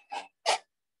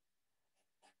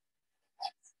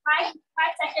 5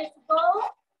 seconds to go.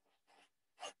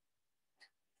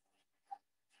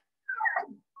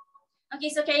 Okay,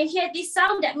 so can you hear this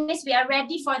sound? That means we are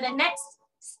ready for the next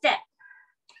step.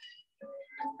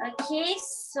 Okay,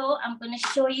 so I'm gonna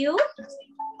show you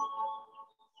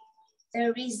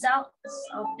the results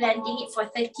of blending it for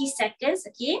 30 seconds.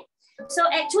 Okay. So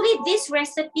actually this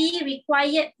recipe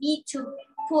required me to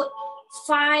put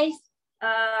 5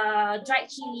 dried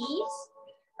chilies.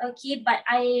 Okay, but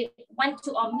I want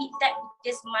to omit that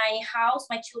because my house,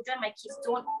 my children, my kids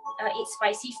don't eat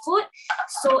spicy food.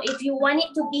 So if you want it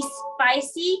to be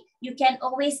spicy, you can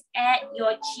always add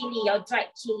your chili, your dried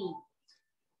chili.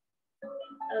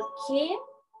 Okay,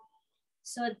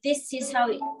 so this is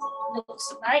how it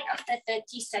looks like after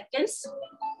 30 seconds.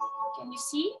 Can you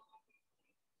see?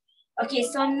 Okay,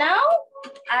 so now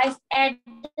I've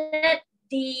added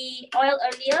the oil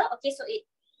earlier. Okay, so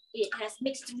it has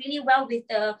mixed really well with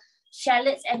the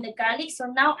shallots and the garlic. So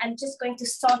now I'm just going to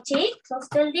saute, close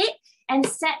the lid, and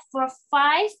set for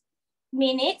 5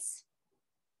 minutes.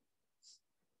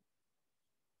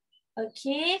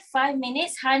 Okay, 5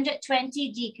 minutes,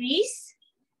 120 degrees.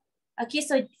 Okay,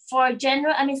 so for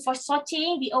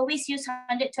sauteing, we always use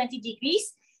 120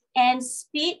 degrees and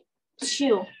speed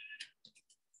 2.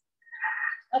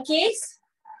 Okay,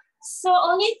 so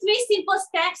only 3 simple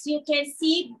steps. You can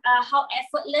see how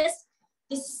effortless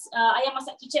this Ayam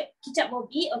Masak kicap will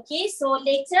be. Okay, so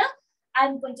later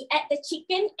I'm going to add the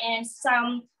chicken and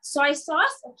some soy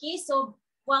sauce. Okay, so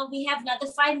while we have another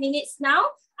 5 minutes now,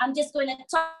 I'm just going to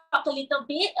talk a little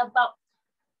bit about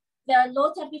the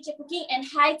low temperature cooking and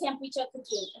high temperature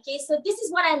cooking. Okay, so this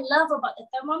is what I love about the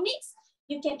Thermomix.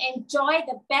 You can enjoy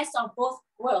the best of both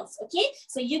worlds, okay?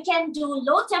 So you can do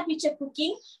low temperature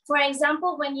cooking. For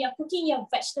example, when you're cooking your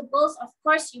vegetables, of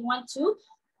course, you want to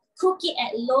cook it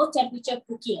at low temperature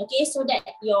cooking, okay? So that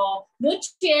your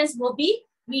nutrients will be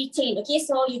retained, okay?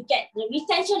 So you get the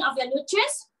retention of your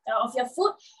nutrients, of your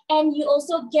food, and you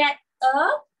also get a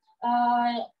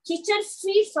kitchen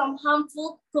free from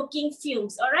harmful cooking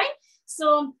fumes, all right?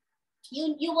 So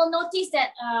you will notice that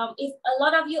if a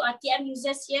lot of you are TM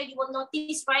users here, you will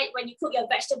notice, right, when you cook your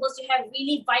vegetables, you have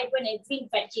really vibrant and green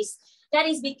veggies. That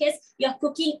is because you're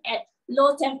cooking at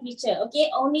low temperature, okay?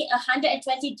 Only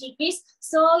 120 degrees.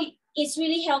 So it's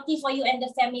really healthy for you and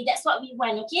the family. That's what we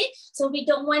want, okay? So we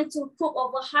don't want to cook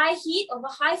over high heat, over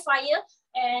high fire.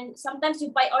 And sometimes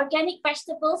you buy organic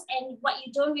vegetables and what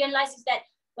you don't realize is that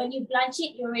when you blanch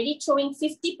it, you're already throwing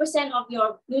 50% of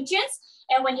your nutrients.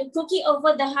 And when you cook it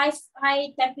over the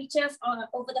high temperature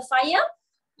over the fire,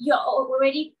 you're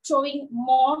already throwing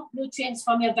more nutrients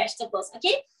from your vegetables,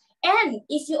 okay? And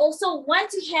if you also want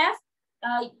to have,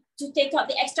 to take out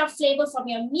the extra flavor from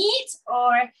your meat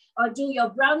or do your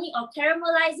browning or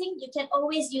caramelizing, you can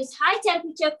always use high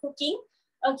temperature cooking,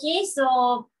 okay?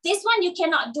 So this one you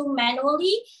cannot do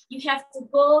manually. You have to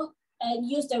go and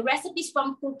use the recipes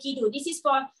from Cookie-Doo. This is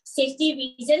for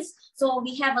safety reasons. So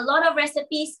we have a lot of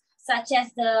recipes such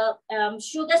as the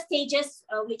sugar stages,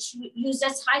 which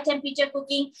uses high temperature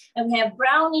cooking, and we have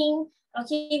browning,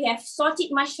 okay, we have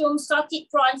salted mushrooms, salted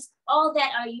prawns, all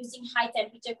that are using high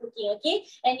temperature cooking, okay?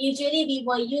 And usually we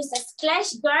will use a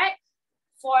splash guard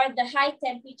for the high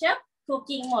temperature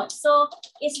cooking mode. So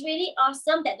it's really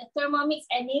awesome that the Thermomix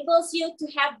enables you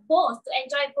to have both, to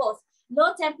enjoy both.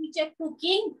 Low temperature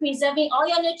cooking, preserving all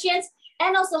your nutrients,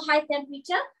 and also high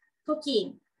temperature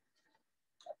cooking.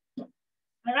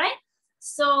 All right.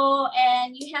 So,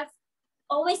 and you have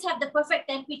always have the perfect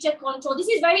temperature control. This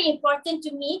is very important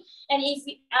to me. And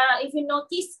if you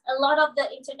notice, a lot of the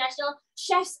international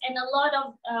chefs and a lot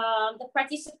of the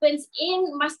participants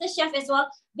in MasterChef as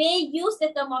well, they use the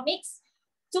Thermomix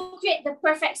to create the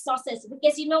perfect sauces.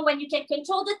 Because you know, when you can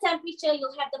control the temperature,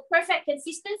 you'll have the perfect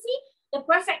consistency, the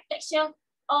perfect texture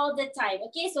all the time.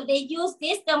 Okay, so they use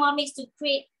this Thermomix to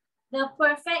create the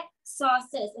perfect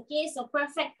sauces. Okay, so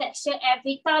perfect texture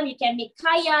every time. You can make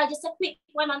kaya, just a quick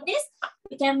one on this.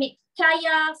 You can make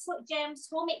kaya, fruit jams,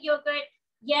 homemade yogurt,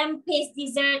 yam paste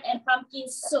dessert, and pumpkin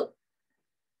soup.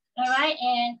 All right,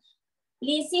 and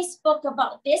Lindsay spoke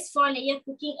about this 4-layer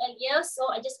cooking earlier, so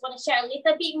I just want to share a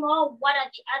little bit more. What are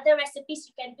the other recipes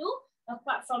you can do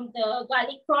apart from the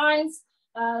garlic prawns,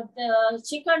 the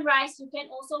chicken rice? You can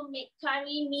also make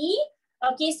curry mee.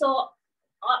 Okay, so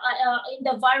in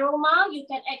the varoma, you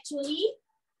can actually,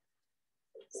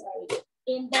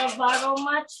 in the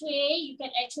varoma tray, you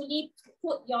can actually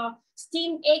put your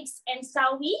steamed eggs and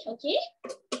sawi, okay?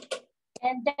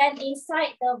 And then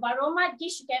inside the varoma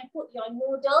dish, you can put your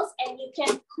noodles and you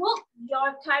can cook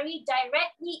your curry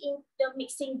directly in the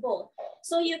mixing bowl.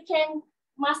 So you can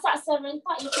masak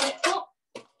serentak, you can cook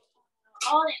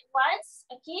all at once,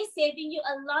 okay? Saving you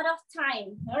a lot of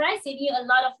time, all right? Saving you a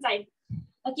lot of time.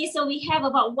 Okay, so we have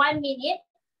about 1 minute.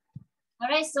 All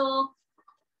right, so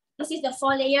this is the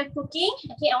 4-layer cooking.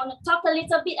 Okay, I want to talk a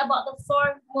little bit about the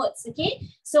 4 modes, okay?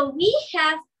 So we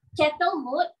have kettle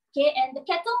mode. Okay, and the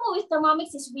kettle mode with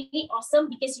Thermomix is really awesome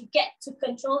because you get to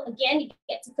control, again, you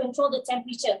get to control the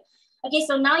temperature. Okay,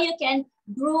 so now you can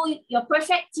brew your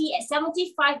perfect tea at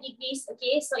 75 degrees.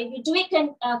 Okay, so if you do it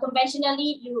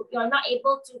conventionally, you're not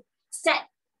able to set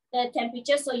the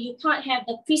temperature, so you can't have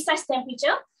the precise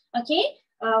temperature, okay,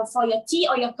 for your tea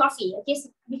or your coffee. Okay, so,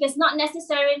 because not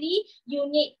necessarily you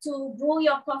need to brew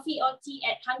your coffee or tea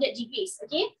at 100 degrees.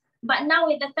 Okay, but now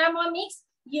with the Thermomix,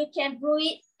 you can brew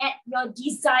it at your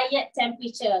desired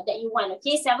temperature that you want,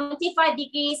 okay? 75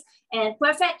 degrees and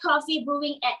perfect coffee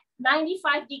brewing at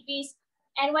 95 degrees.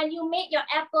 And when you make your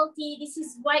apple tea, this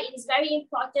is why it is very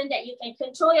important that you can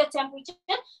control your temperature,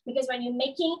 because when you're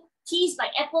making teas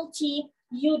like apple tea,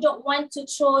 you don't want to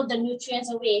throw the nutrients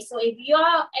away. So if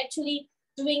you're actually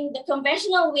doing the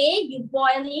conventional way, you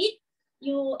boil it,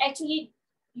 you're actually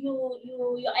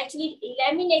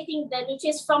eliminating the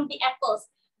nutrients from the apples.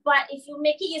 But if you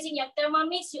make it using your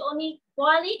Thermomix, you only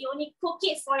boil it, you only cook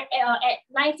it for at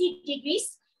 90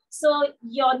 degrees. So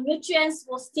your nutrients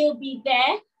will still be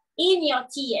there in your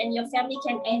tea and your family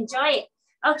can enjoy it.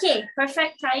 Okay,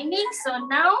 perfect timing. So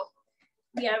now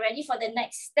we are ready for the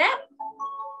next step.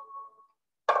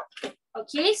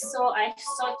 Okay, so I've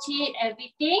sauteed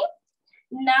everything.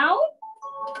 Now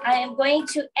I am going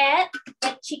to add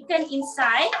the chicken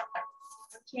inside.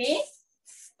 Okay,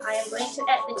 I am going to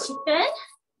add the chicken.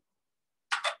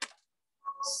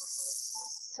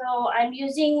 So I'm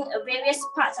using various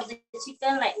parts of the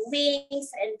chicken like wings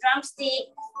and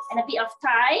drumstick and a bit of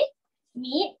thigh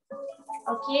meat.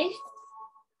 Okay,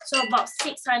 so about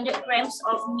 600 grams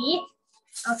of meat.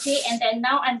 Okay, and then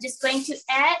now I'm just going to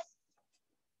add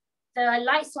the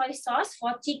light soy sauce,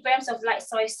 40 grams of light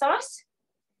soy sauce,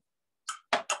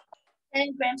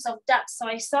 10 grams of dark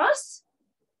soy sauce.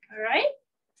 All right.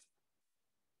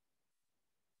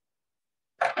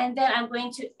 And then I'm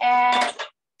going to add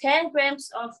 10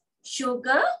 grams of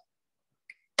sugar,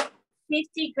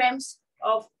 50 grams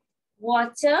of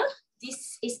water,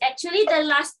 this is actually the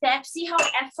last step. See how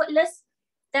effortless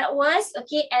that was,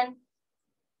 okay? And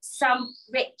some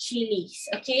red chilies,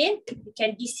 okay? You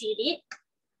can de-seed it.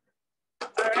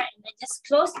 All right, and I just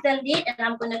close the lid and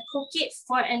I'm gonna cook it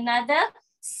for another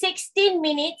 16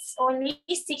 minutes, only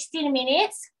 16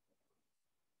 minutes.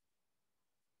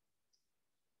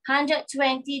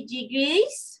 120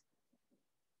 degrees.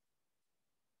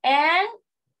 And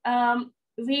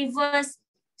reverse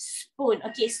spoon.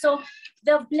 Okay, so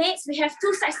the blades, we have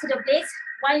two sides to the blades.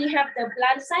 One, you have the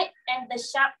blunt side and the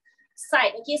sharp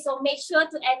side. Okay, so make sure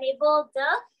to enable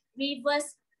the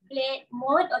reverse blade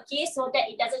mode, okay, so that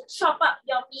it doesn't chop up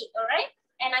your meat, all right?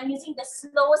 And I'm using the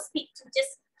slower speed to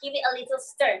just give it a little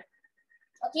stir.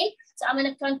 Okay, so I'm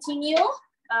gonna continue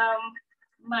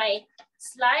my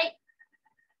slide.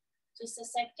 Just a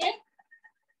second.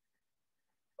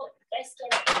 Hope you guys can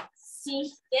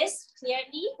see this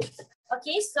clearly.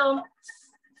 Okay, so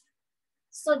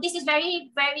this is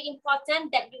very, very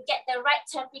important that you get the right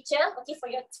temperature, okay, for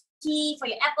your tea, for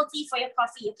your apple tea, for your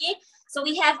coffee, okay? So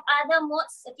we have other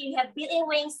modes, okay, you have built-in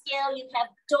weighing scale, you have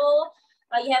dough,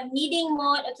 you have kneading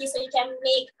mode, okay, so you can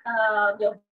make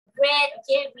your bread,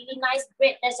 okay, really nice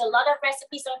bread. There's a lot of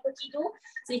recipes on Cookie-Doo,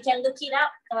 so you can look it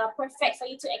up, perfect for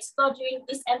you to explore during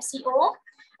this MCO.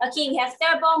 Okay, we have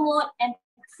turbo mode and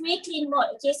pre-clean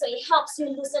mode, okay, so it helps you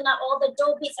loosen up all the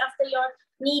dough bits after your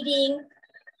kneading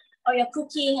or your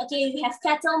cooking. Okay, we have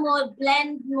kettle mode,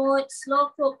 blend mode, slow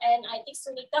cook, and I think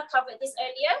Sunita covered this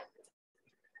earlier.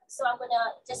 So I'm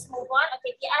gonna just move on.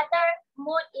 Okay, the other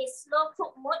mode is slow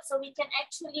cook mode. So we can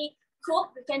actually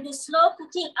cook, we can do slow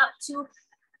cooking up to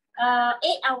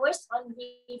 8 hours on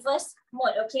reverse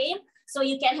mode, okay? So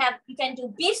you can do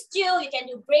beef stew, you can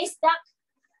do braised duck,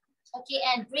 okay,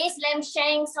 and braised lamb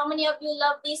shanks. How many of you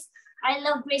love this? I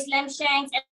love braised lamb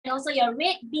shanks, and also your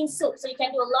red bean soup. So you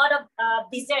can do a lot of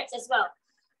desserts as well.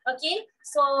 Okay,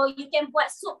 so you can buat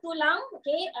soup tulang.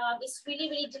 Okay, it's really,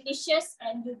 really delicious,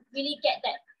 and you really get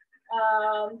that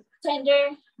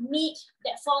tender meat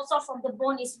that falls off from the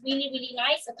bone. Is really, really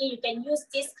nice. Okay, you can use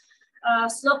this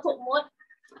slow cook mode.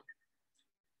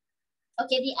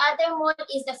 Okay, the other mode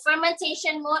is the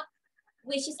fermentation mode,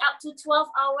 which is up to 12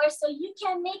 hours. So you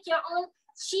can make your own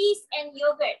cheese and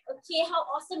yogurt. Okay, how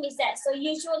awesome is that? So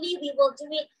usually we will do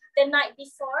it the night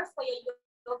before for your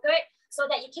yogurt so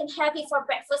that you can have it for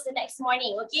breakfast the next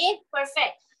morning. Okay,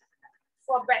 perfect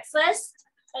for breakfast.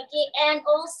 Okay, and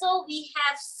also we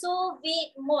have sous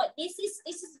vide mode. This is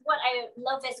what I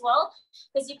love as well,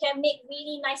 because you can make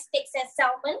really nice steaks and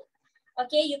salmon.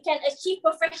 Okay, you can achieve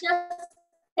professional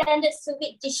standard sous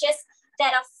vide dishes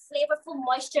that are flavorful,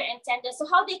 moisture, and tender. So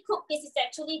how they cook this is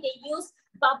actually they use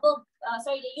water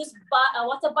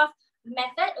bath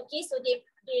method. Okay, so they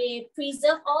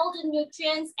preserve all the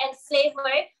nutrients and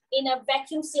flavor in a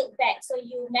vacuum sealed bag. So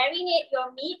you marinate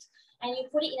your meat and you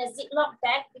put it in a Ziploc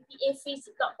bag, BPA-free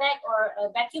Ziploc bag or a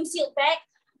vacuum sealed bag,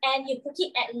 and you cook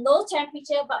it at low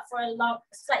temperature but for a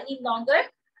slightly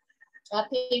longer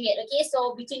period. Okay,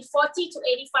 so between 40 to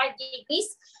 85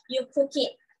 degrees, you cook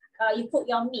it. You cook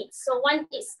your meat. So once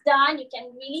it's done, you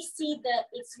can really see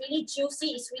it's really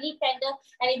juicy, it's really tender.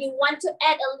 And if you want to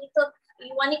add a little,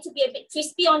 you want it to be a bit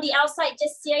crispy on the outside,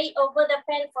 just sear it over the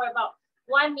pan for about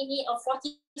 1 minute or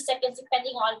 40 seconds,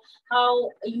 depending on how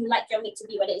you like your meat to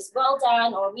be, whether it's well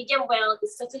done or medium well,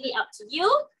 it's totally up to you.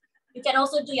 You can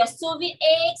also do your sous vide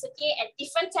eggs, okay, at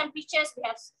different temperatures. We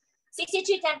have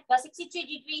 63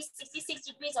 degrees, 66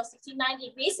 degrees, or 69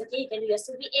 degrees. Okay, you can do your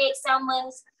sous vide eggs,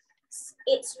 salmons.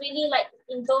 It's really like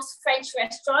in those French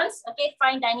restaurants, okay,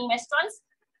 fine dining restaurants.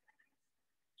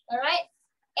 All right,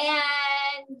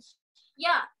 and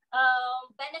yeah,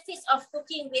 benefits of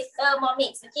cooking with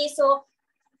Thermomix. Okay, so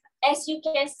as you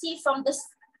can see from the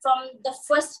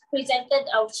first presented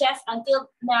chef until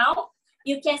now,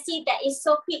 you can see that it's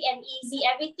so quick and easy.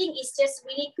 Everything is just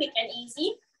really quick and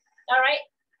easy. All right,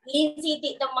 Lindsay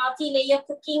did the multi-layer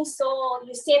cooking, so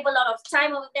you save a lot of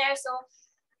time over there. So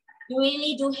you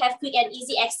really do have quick and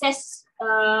easy access.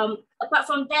 Apart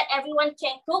from that, everyone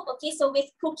can cook. Okay, so with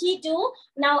Cookie-Doo,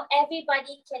 now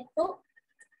everybody can cook.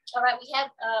 All right, we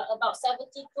have about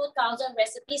 72,000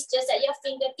 recipes just at your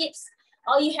fingertips.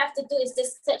 All you have to do is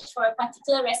just search for a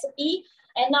particular recipe.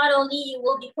 And not only you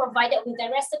will be provided with the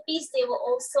recipes, they will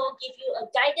also give you a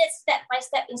guided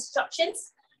step-by-step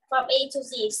instructions from A to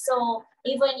Z. So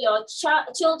even your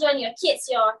children, your kids,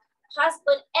 your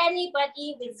husband,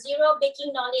 anybody with zero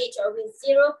baking knowledge or with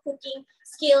zero cooking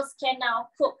skills can now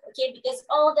cook, okay? Because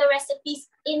all the recipes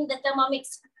in the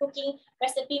Thermomix cooking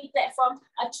recipe platform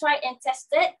are tried and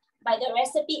tested by the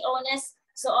recipe owners.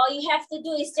 So all you have to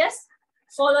do is just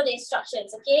follow the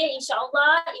instructions, okay?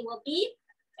 Inshallah, it will be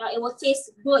it will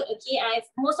taste good. Okay,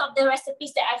 most of the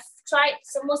recipes that I've tried,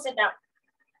 semua sedap.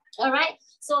 All right,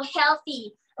 so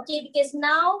healthy. Okay, because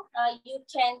now you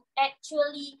can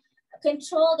actually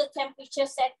control the temperature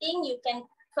setting. You can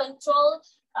control.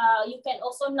 You can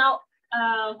also now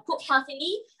cook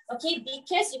healthily. Okay,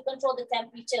 because you control the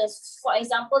temperatures. For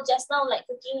example, just now, like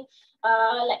cooking,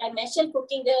 like I mentioned,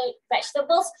 cooking the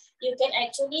vegetables, you can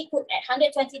actually cook at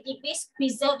 120 degrees,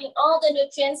 preserving all the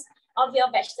nutrients of your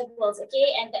vegetables.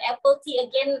 Okay, and the apple tea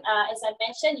again, as I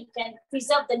mentioned, you can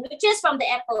preserve the nutrients from the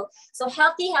apple. So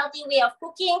healthy way of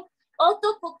cooking.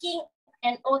 Auto cooking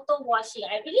and auto washing.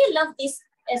 I really love this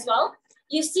as well.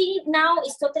 You see now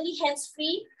it's totally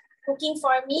hands-free cooking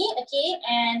for me, okay?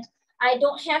 And I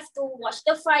don't have to watch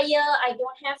the fire. I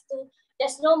don't have to,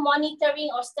 there's no monitoring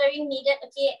or stirring needed,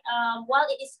 okay? While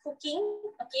it is cooking,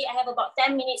 okay, I have about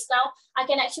 10 minutes now. I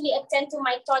can actually attend to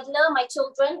my toddler, my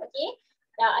children, okay?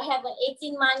 I have an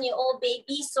 18-month-old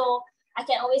baby, so I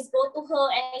can always go to her,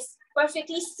 and it's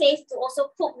perfectly safe to also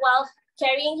cook while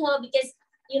carrying her because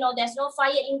you know, there's no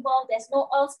fire involved, there's no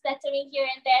oil splattering here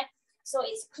and there. So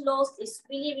it's closed, it's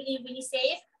really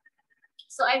safe.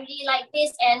 So I really like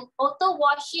this. And auto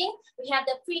washing, we have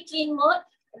the pre-clean mode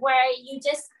where you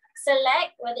just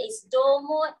select whether it's dough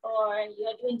mode or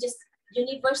you're doing just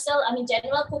universal,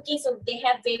 general cooking. So they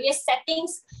have various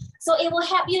settings. So it will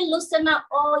help you loosen up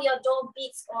all your dough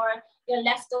bits or your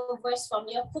leftovers from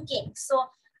your cooking. So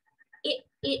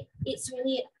it's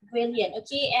really brilliant,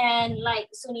 okay? And like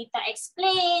Sunita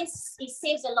explains, it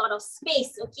saves a lot of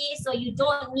space, okay? So you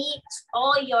don't need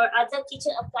all your other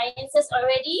kitchen appliances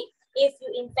already if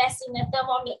you invest in a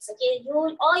Thermomix, okay?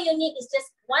 All you need is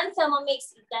just one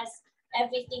Thermomix. It does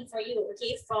everything for you,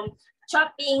 okay? From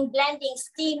chopping, blending,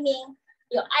 steaming,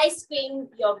 your ice cream,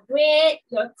 your bread,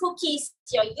 your cookies,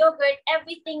 your yogurt,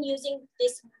 everything using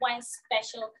this one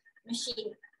special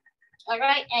machine. All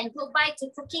right, and goodbye to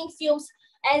cooking fumes.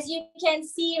 As you can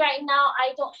see right now,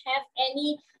 I don't have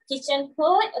any kitchen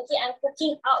hood. Okay, I'm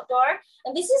cooking outdoor.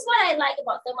 And this is what I like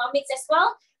about Thermomix as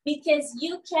well, because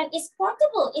it's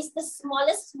portable. It's the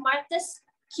smallest, smartest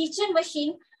kitchen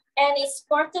machine, and it's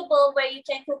portable where you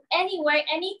can cook anywhere,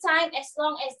 anytime, as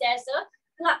long as there's a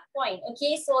plug point.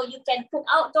 Okay, so you can cook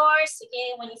outdoors.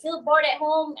 Okay, when you feel bored at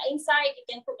home, inside, you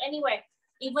can cook anywhere,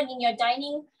 even in your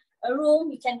dining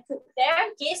room, you can cook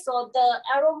there. Okay, so the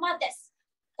aroma that's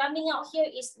coming out here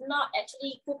is not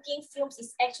actually cooking fumes,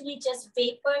 it's actually just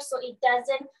vapor, so it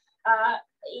doesn't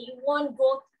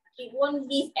it won't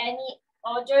leave any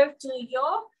odor to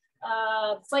your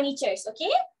furnitures.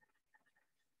 Okay,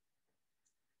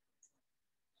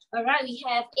 all right, we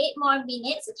have 8 more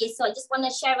minutes. Okay, so I just want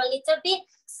to share a little bit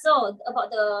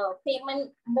about the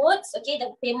payment modes, okay,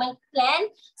 the payment plan.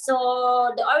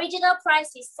 So the original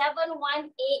price is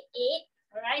 7188,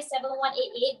 all right,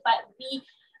 7188, but we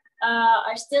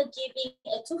are still giving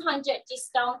a 200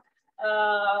 discount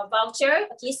voucher.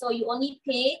 Okay, so you only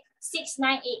pay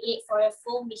 6988 for a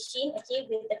full machine, okay,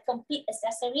 with the complete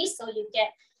accessories. So you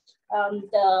get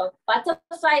the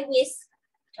butterfly whisk,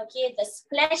 okay, the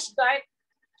splash guard,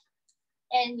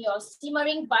 and your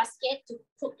simmering basket to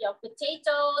cook your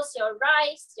potatoes, your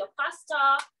rice, your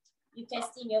pasta. You can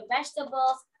steam your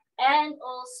vegetables, and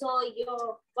also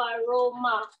your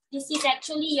varoma. This is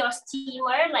actually your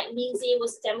steamer, like Lindsay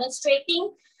was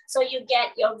demonstrating. So you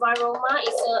get your varoma.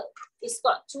 It's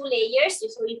got 2 layers,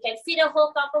 so you can feed a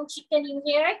whole kampung chicken in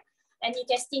here, and you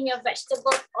can steam your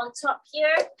vegetables on top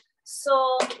here.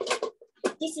 So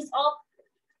this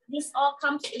all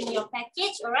comes in your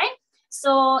package, all right?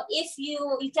 So if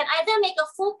you can either make a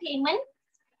full payment,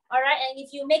 all right, and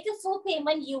if you make a full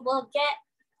payment, you will get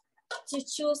to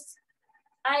choose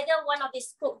either one of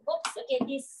these cookbooks. Okay,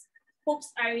 these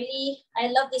books are really, I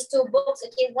love these 2 books.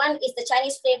 Okay, one is the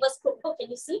Chinese Flavors Cookbook. Can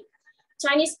you see?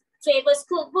 Chinese Flavors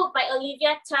Cookbook by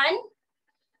Olivia Tan.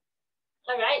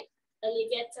 All right,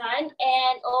 Olivia Tan,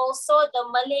 and also the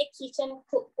Malay Kitchen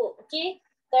Cookbook. Okay,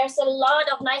 there's a lot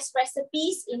of nice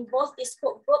recipes in both these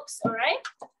cookbooks. All right.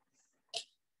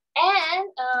 And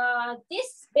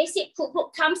this basic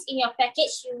cookbook comes in your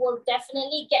package. You will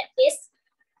definitely get this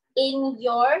in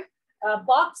your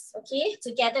box, okay,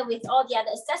 together with all the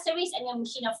other accessories and your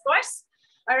machine, of course.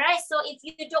 All right, so if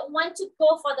you don't want to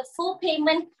go for the full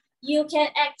payment, you can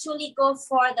actually go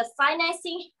for the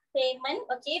financing payment,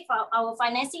 okay, for our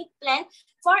financing plan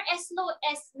for as low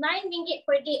as 9 ringgit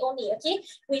per day only, okay,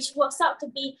 which works out to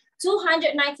be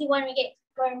 291 ringgit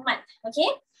per month, okay.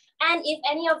 And if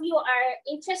any of you are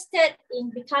interested in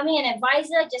becoming an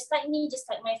advisor, just like me, just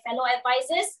like my fellow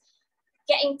advisors,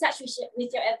 get in touch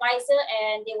with your advisor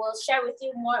and they will share with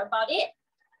you more about it.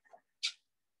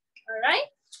 All right.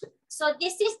 So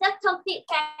this is the complete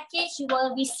package. You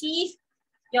will receive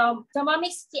your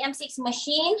Thermomix TM6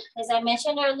 machine, as I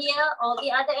mentioned earlier, all the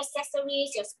other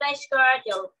accessories, your splash guard,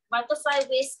 your butterfly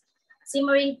whisk,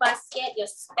 simmering basket, your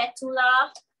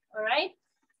spatula, all right?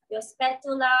 Your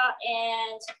spatula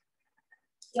and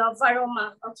your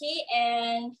varoma, okay?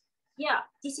 And yeah,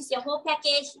 this is your whole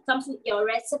package. It comes with your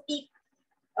recipe,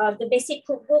 the basic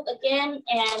cookbook again,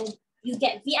 and you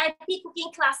get VIP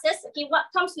cooking classes. Okay, what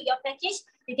comes with your package?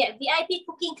 You get VIP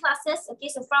cooking classes. Okay,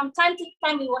 so from time to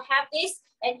time, we will have this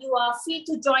and you are free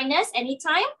to join us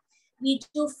anytime. We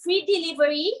do free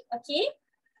delivery, okay,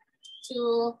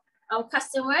 to our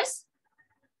customers.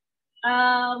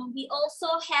 We also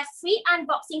have free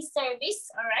unboxing service,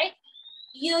 all right?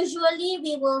 Usually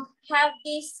we will have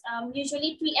this,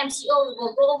 usually pre-MCO, we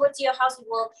will go over to your house, we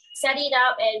will set it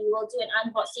up and we will do an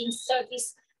unboxing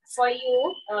service for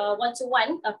you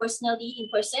one-to-one, personally in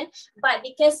person. But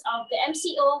because of the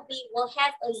MCO, we will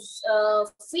have a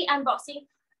free unboxing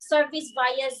service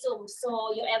via Zoom.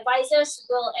 So your advisors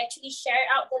will actually share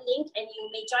out the link and you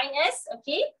may join us,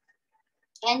 okay?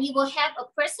 And we will have a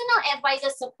personal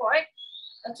advisor support.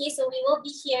 Okay, so we will be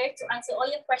here to answer all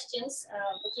your questions.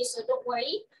 Okay, so don't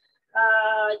worry.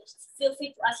 Feel free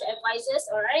to ask your advisors,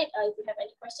 all right? If you have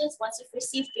any questions once you've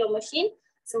received your machine.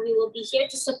 So we will be here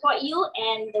to support you.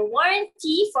 And the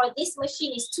warranty for this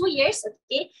machine is 2 years,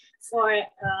 okay? For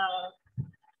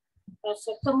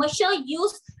commercial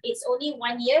use, it's only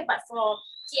 1 year, but for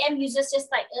TM users,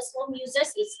 just like us home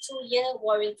users, it's 2-year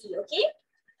warranty, okay?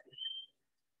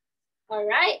 All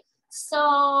right,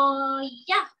 so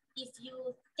yeah. If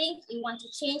you think you want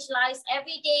to change lives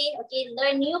every day, okay,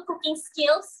 learn new cooking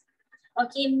skills,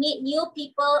 okay, meet new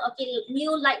people, okay,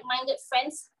 new like-minded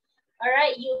friends, all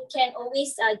right, you can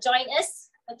always join us,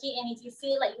 okay, and if you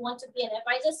feel like you want to be an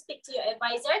advisor, speak to your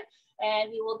advisor,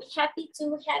 and we will be happy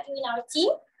to have you in our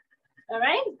team, all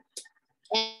right,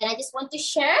 and I just want to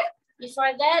share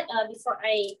before that, before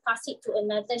I pass it to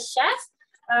another chef,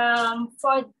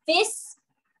 for this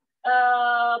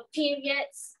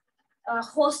period's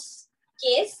host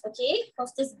gift, okay,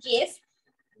 hostess gift,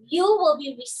 you will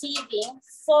be receiving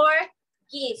 4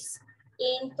 gifts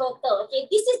in total, okay.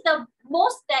 This is the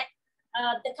most that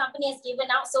the company has given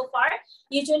out so far.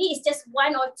 Usually it's just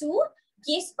 1 or 2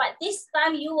 gifts, but this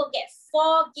time you will get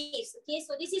 4 gifts, okay.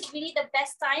 So this is really the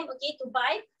best time, okay, to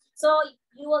buy. So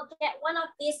you will get one of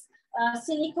these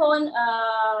silicone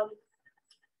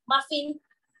muffin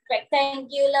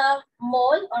rectangular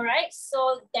mold, all right?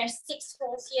 So there's 6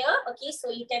 holes here, okay? So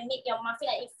you can make your muffin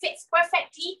and it fits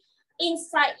perfectly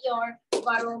inside your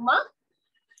varoma.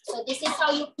 So this is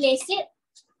how you place it,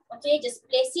 okay? Just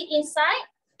place it inside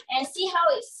and see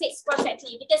how it fits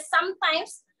perfectly. Because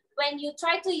sometimes when you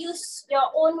try to use your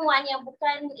own one, yang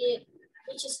bukan,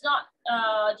 which is not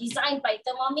designed by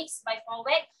Thermomix, by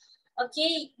Forward,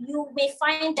 okay, you may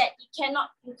find that you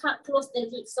can't close the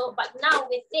lid. So, but now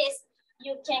with this,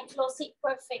 you can close it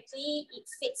perfectly. It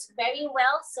fits very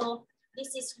well. So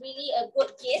this is really a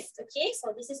good gift. Okay,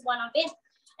 so this is one of it.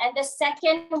 And the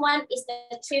second one is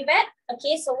the trivet.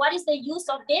 Okay, so what is the use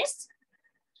of this?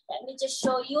 Let me just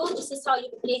show you. This is how you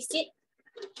place it.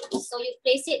 So you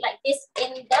place it like this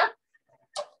in the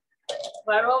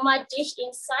varoma dish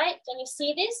inside. Can you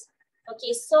see this?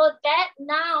 Okay, so that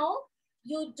now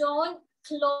you don't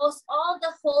close all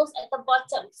the holes at the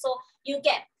bottom. So you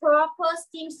get proper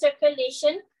steam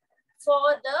circulation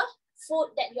for the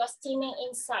food that you're steaming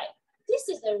inside. This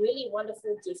is a really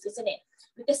wonderful gift, isn't it?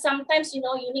 Because sometimes, you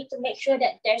know, you need to make sure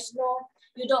that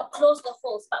you don't close the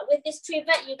holes. But with this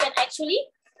trivet, you can actually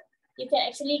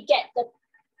get the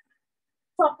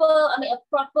proper, a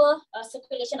proper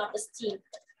circulation of the steam.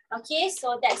 Okay,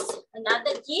 so that's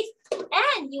another gift.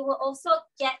 And you will also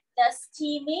get the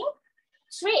steaming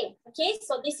tray. Okay,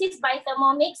 so this is by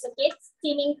Thermomix, okay,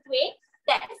 steaming tray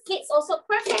that fits also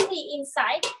perfectly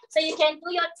inside. So you can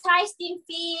do your Thai steamed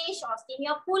fish or steam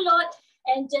your pulut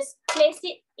and just place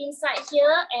it inside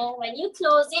here. And when you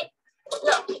close it,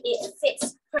 look, it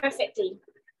fits perfectly,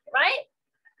 right?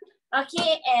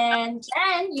 Okay, and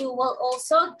then you will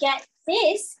also get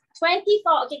this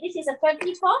 24, okay, this is a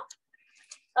 24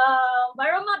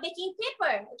 varoma baking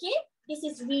paper, okay? This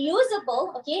is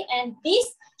reusable, okay? And these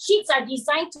sheets are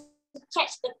designed to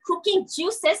catch the cooking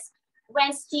juices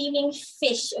when steaming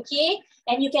fish, okay?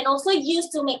 And you can also use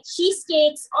to make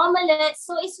cheesecakes, omelets.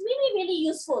 So it's really, really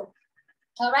useful,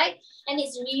 all right? And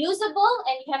it's reusable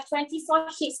and you have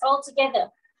 24 sheets all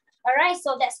together. All right,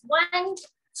 so that's 1,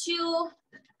 2.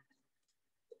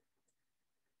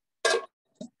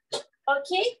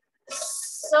 Okay,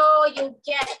 so you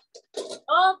get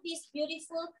all these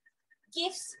beautiful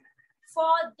gifts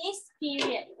for this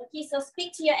period. Okay, so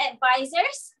speak to your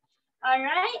advisors. All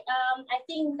right, I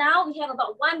think now we have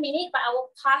about 1 minute, but I will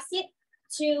pass it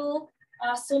to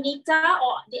Sunita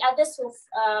or the others who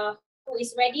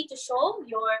is ready to show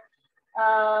your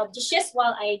dishes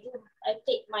while I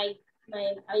take my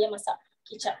ayam masak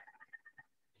kicap.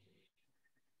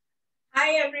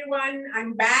 Hi everyone,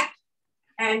 I'm back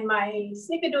and my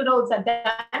snickerdoodles are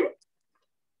done.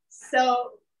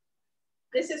 So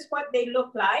this is what they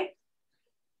look like.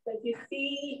 So you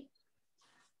see,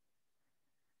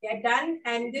 they're done,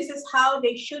 and this is how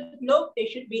they should look. They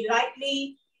should be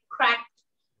lightly cracked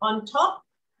on top.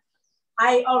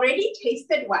 I already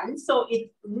tasted one, so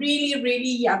it's really,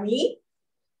 really yummy.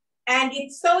 And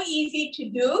it's so easy to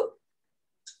do.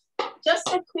 Just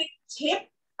a quick tip,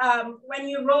 when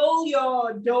you roll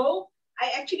your dough,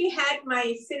 I actually had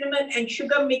my cinnamon and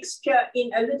sugar mixture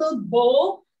in a little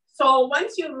bowl. So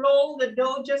once you roll the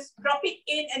dough, just drop it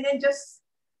in and then just,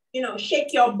 you know,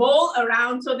 shake your bowl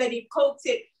around so that it coats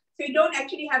it. So you don't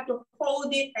actually have to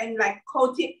fold it and like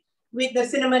coat it with the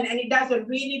cinnamon, and it does a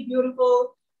really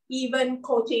beautiful, even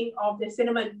coating of the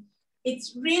cinnamon.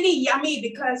 It's really yummy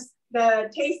because the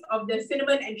taste of the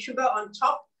cinnamon and sugar on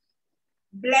top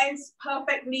blends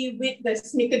perfectly with the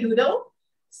snickerdoodle.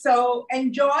 So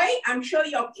enjoy. I'm sure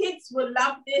your kids will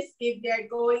love this if you're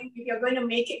going to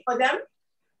make it for them.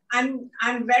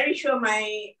 I'm very sure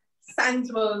my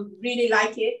sons will really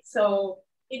like it. So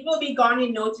it will be gone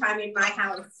in no time in my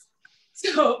house.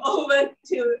 So over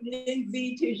to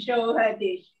Lindsay to show her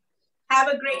dish. Have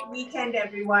a great weekend,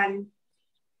 everyone.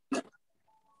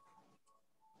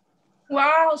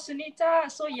 Wow, Sunita,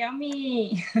 so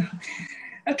yummy.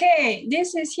 Okay,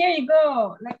 here you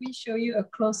go. Let me show you a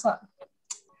close-up.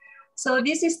 So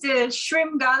this is the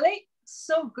shrimp garlic,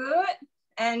 so good.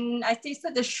 And I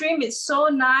tasted the shrimp, it's so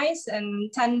nice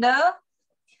and tender.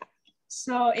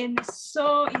 So it's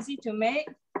so easy to make.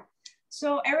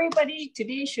 So everybody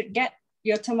today should get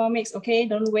your Thermomix, okay?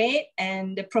 Don't wait.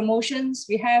 And the promotions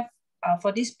we have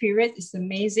for this period is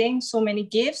amazing. So many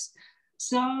gifts.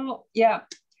 So yeah,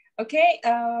 okay.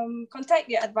 Contact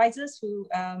your advisors who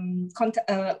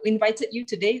invited you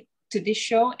today to this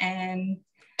show and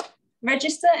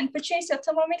register and purchase your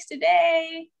Thermomix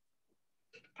today.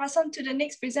 Pass on to the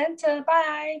next presenter.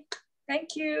 Bye.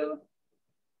 Thank you.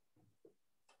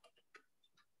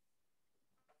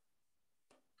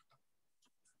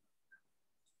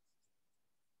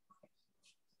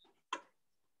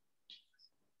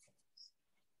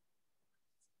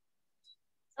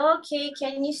 Okay,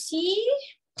 can you see?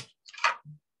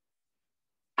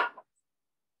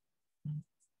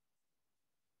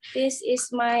 This is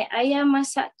my ayam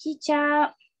masak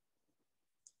kicap.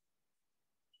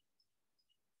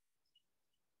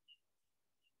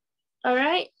 All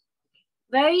right,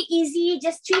 very easy,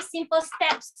 just 3 simple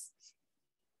steps.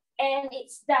 And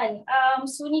it's done.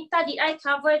 Sunita, did I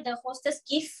cover the hostess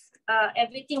gift?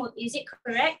 Everything, is it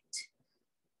correct?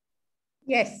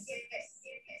 Yes.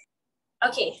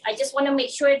 Okay, I just want to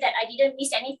make sure that I didn't miss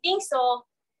anything. So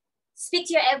speak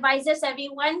to your advisors,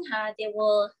 everyone. They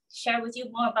will share with you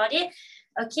more about it.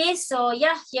 Okay, so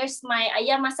yeah, here's my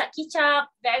ayam masak kicap.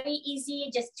 Very easy,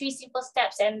 just 3 simple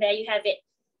steps, and there you have it.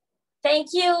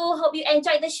 Thank you. Hope you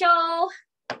enjoyed the show.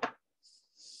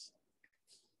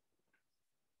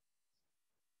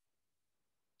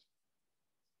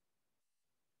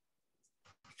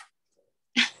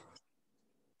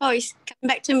 Oh, it's come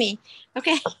back to me.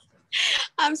 Okay.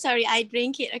 I'm sorry, I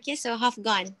drink it. Okay, so half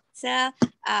gone. So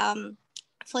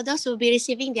for those who will be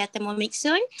receiving their Thermomix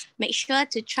soon, make sure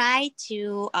to try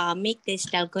to make this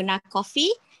Dalgona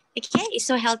coffee. Okay, it's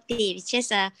so healthy. It's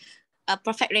just a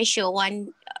perfect ratio,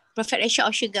 perfect ratio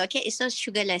of sugar. Okay, it's so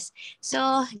sugarless.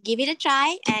 So give it a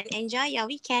try and enjoy your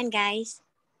weekend, guys.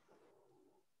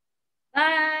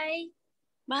 Bye.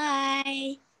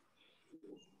 Bye.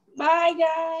 Bye,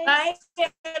 guys. Bye,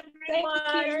 everyone.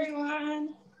 Thank you,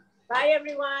 everyone. Bye,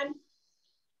 everyone.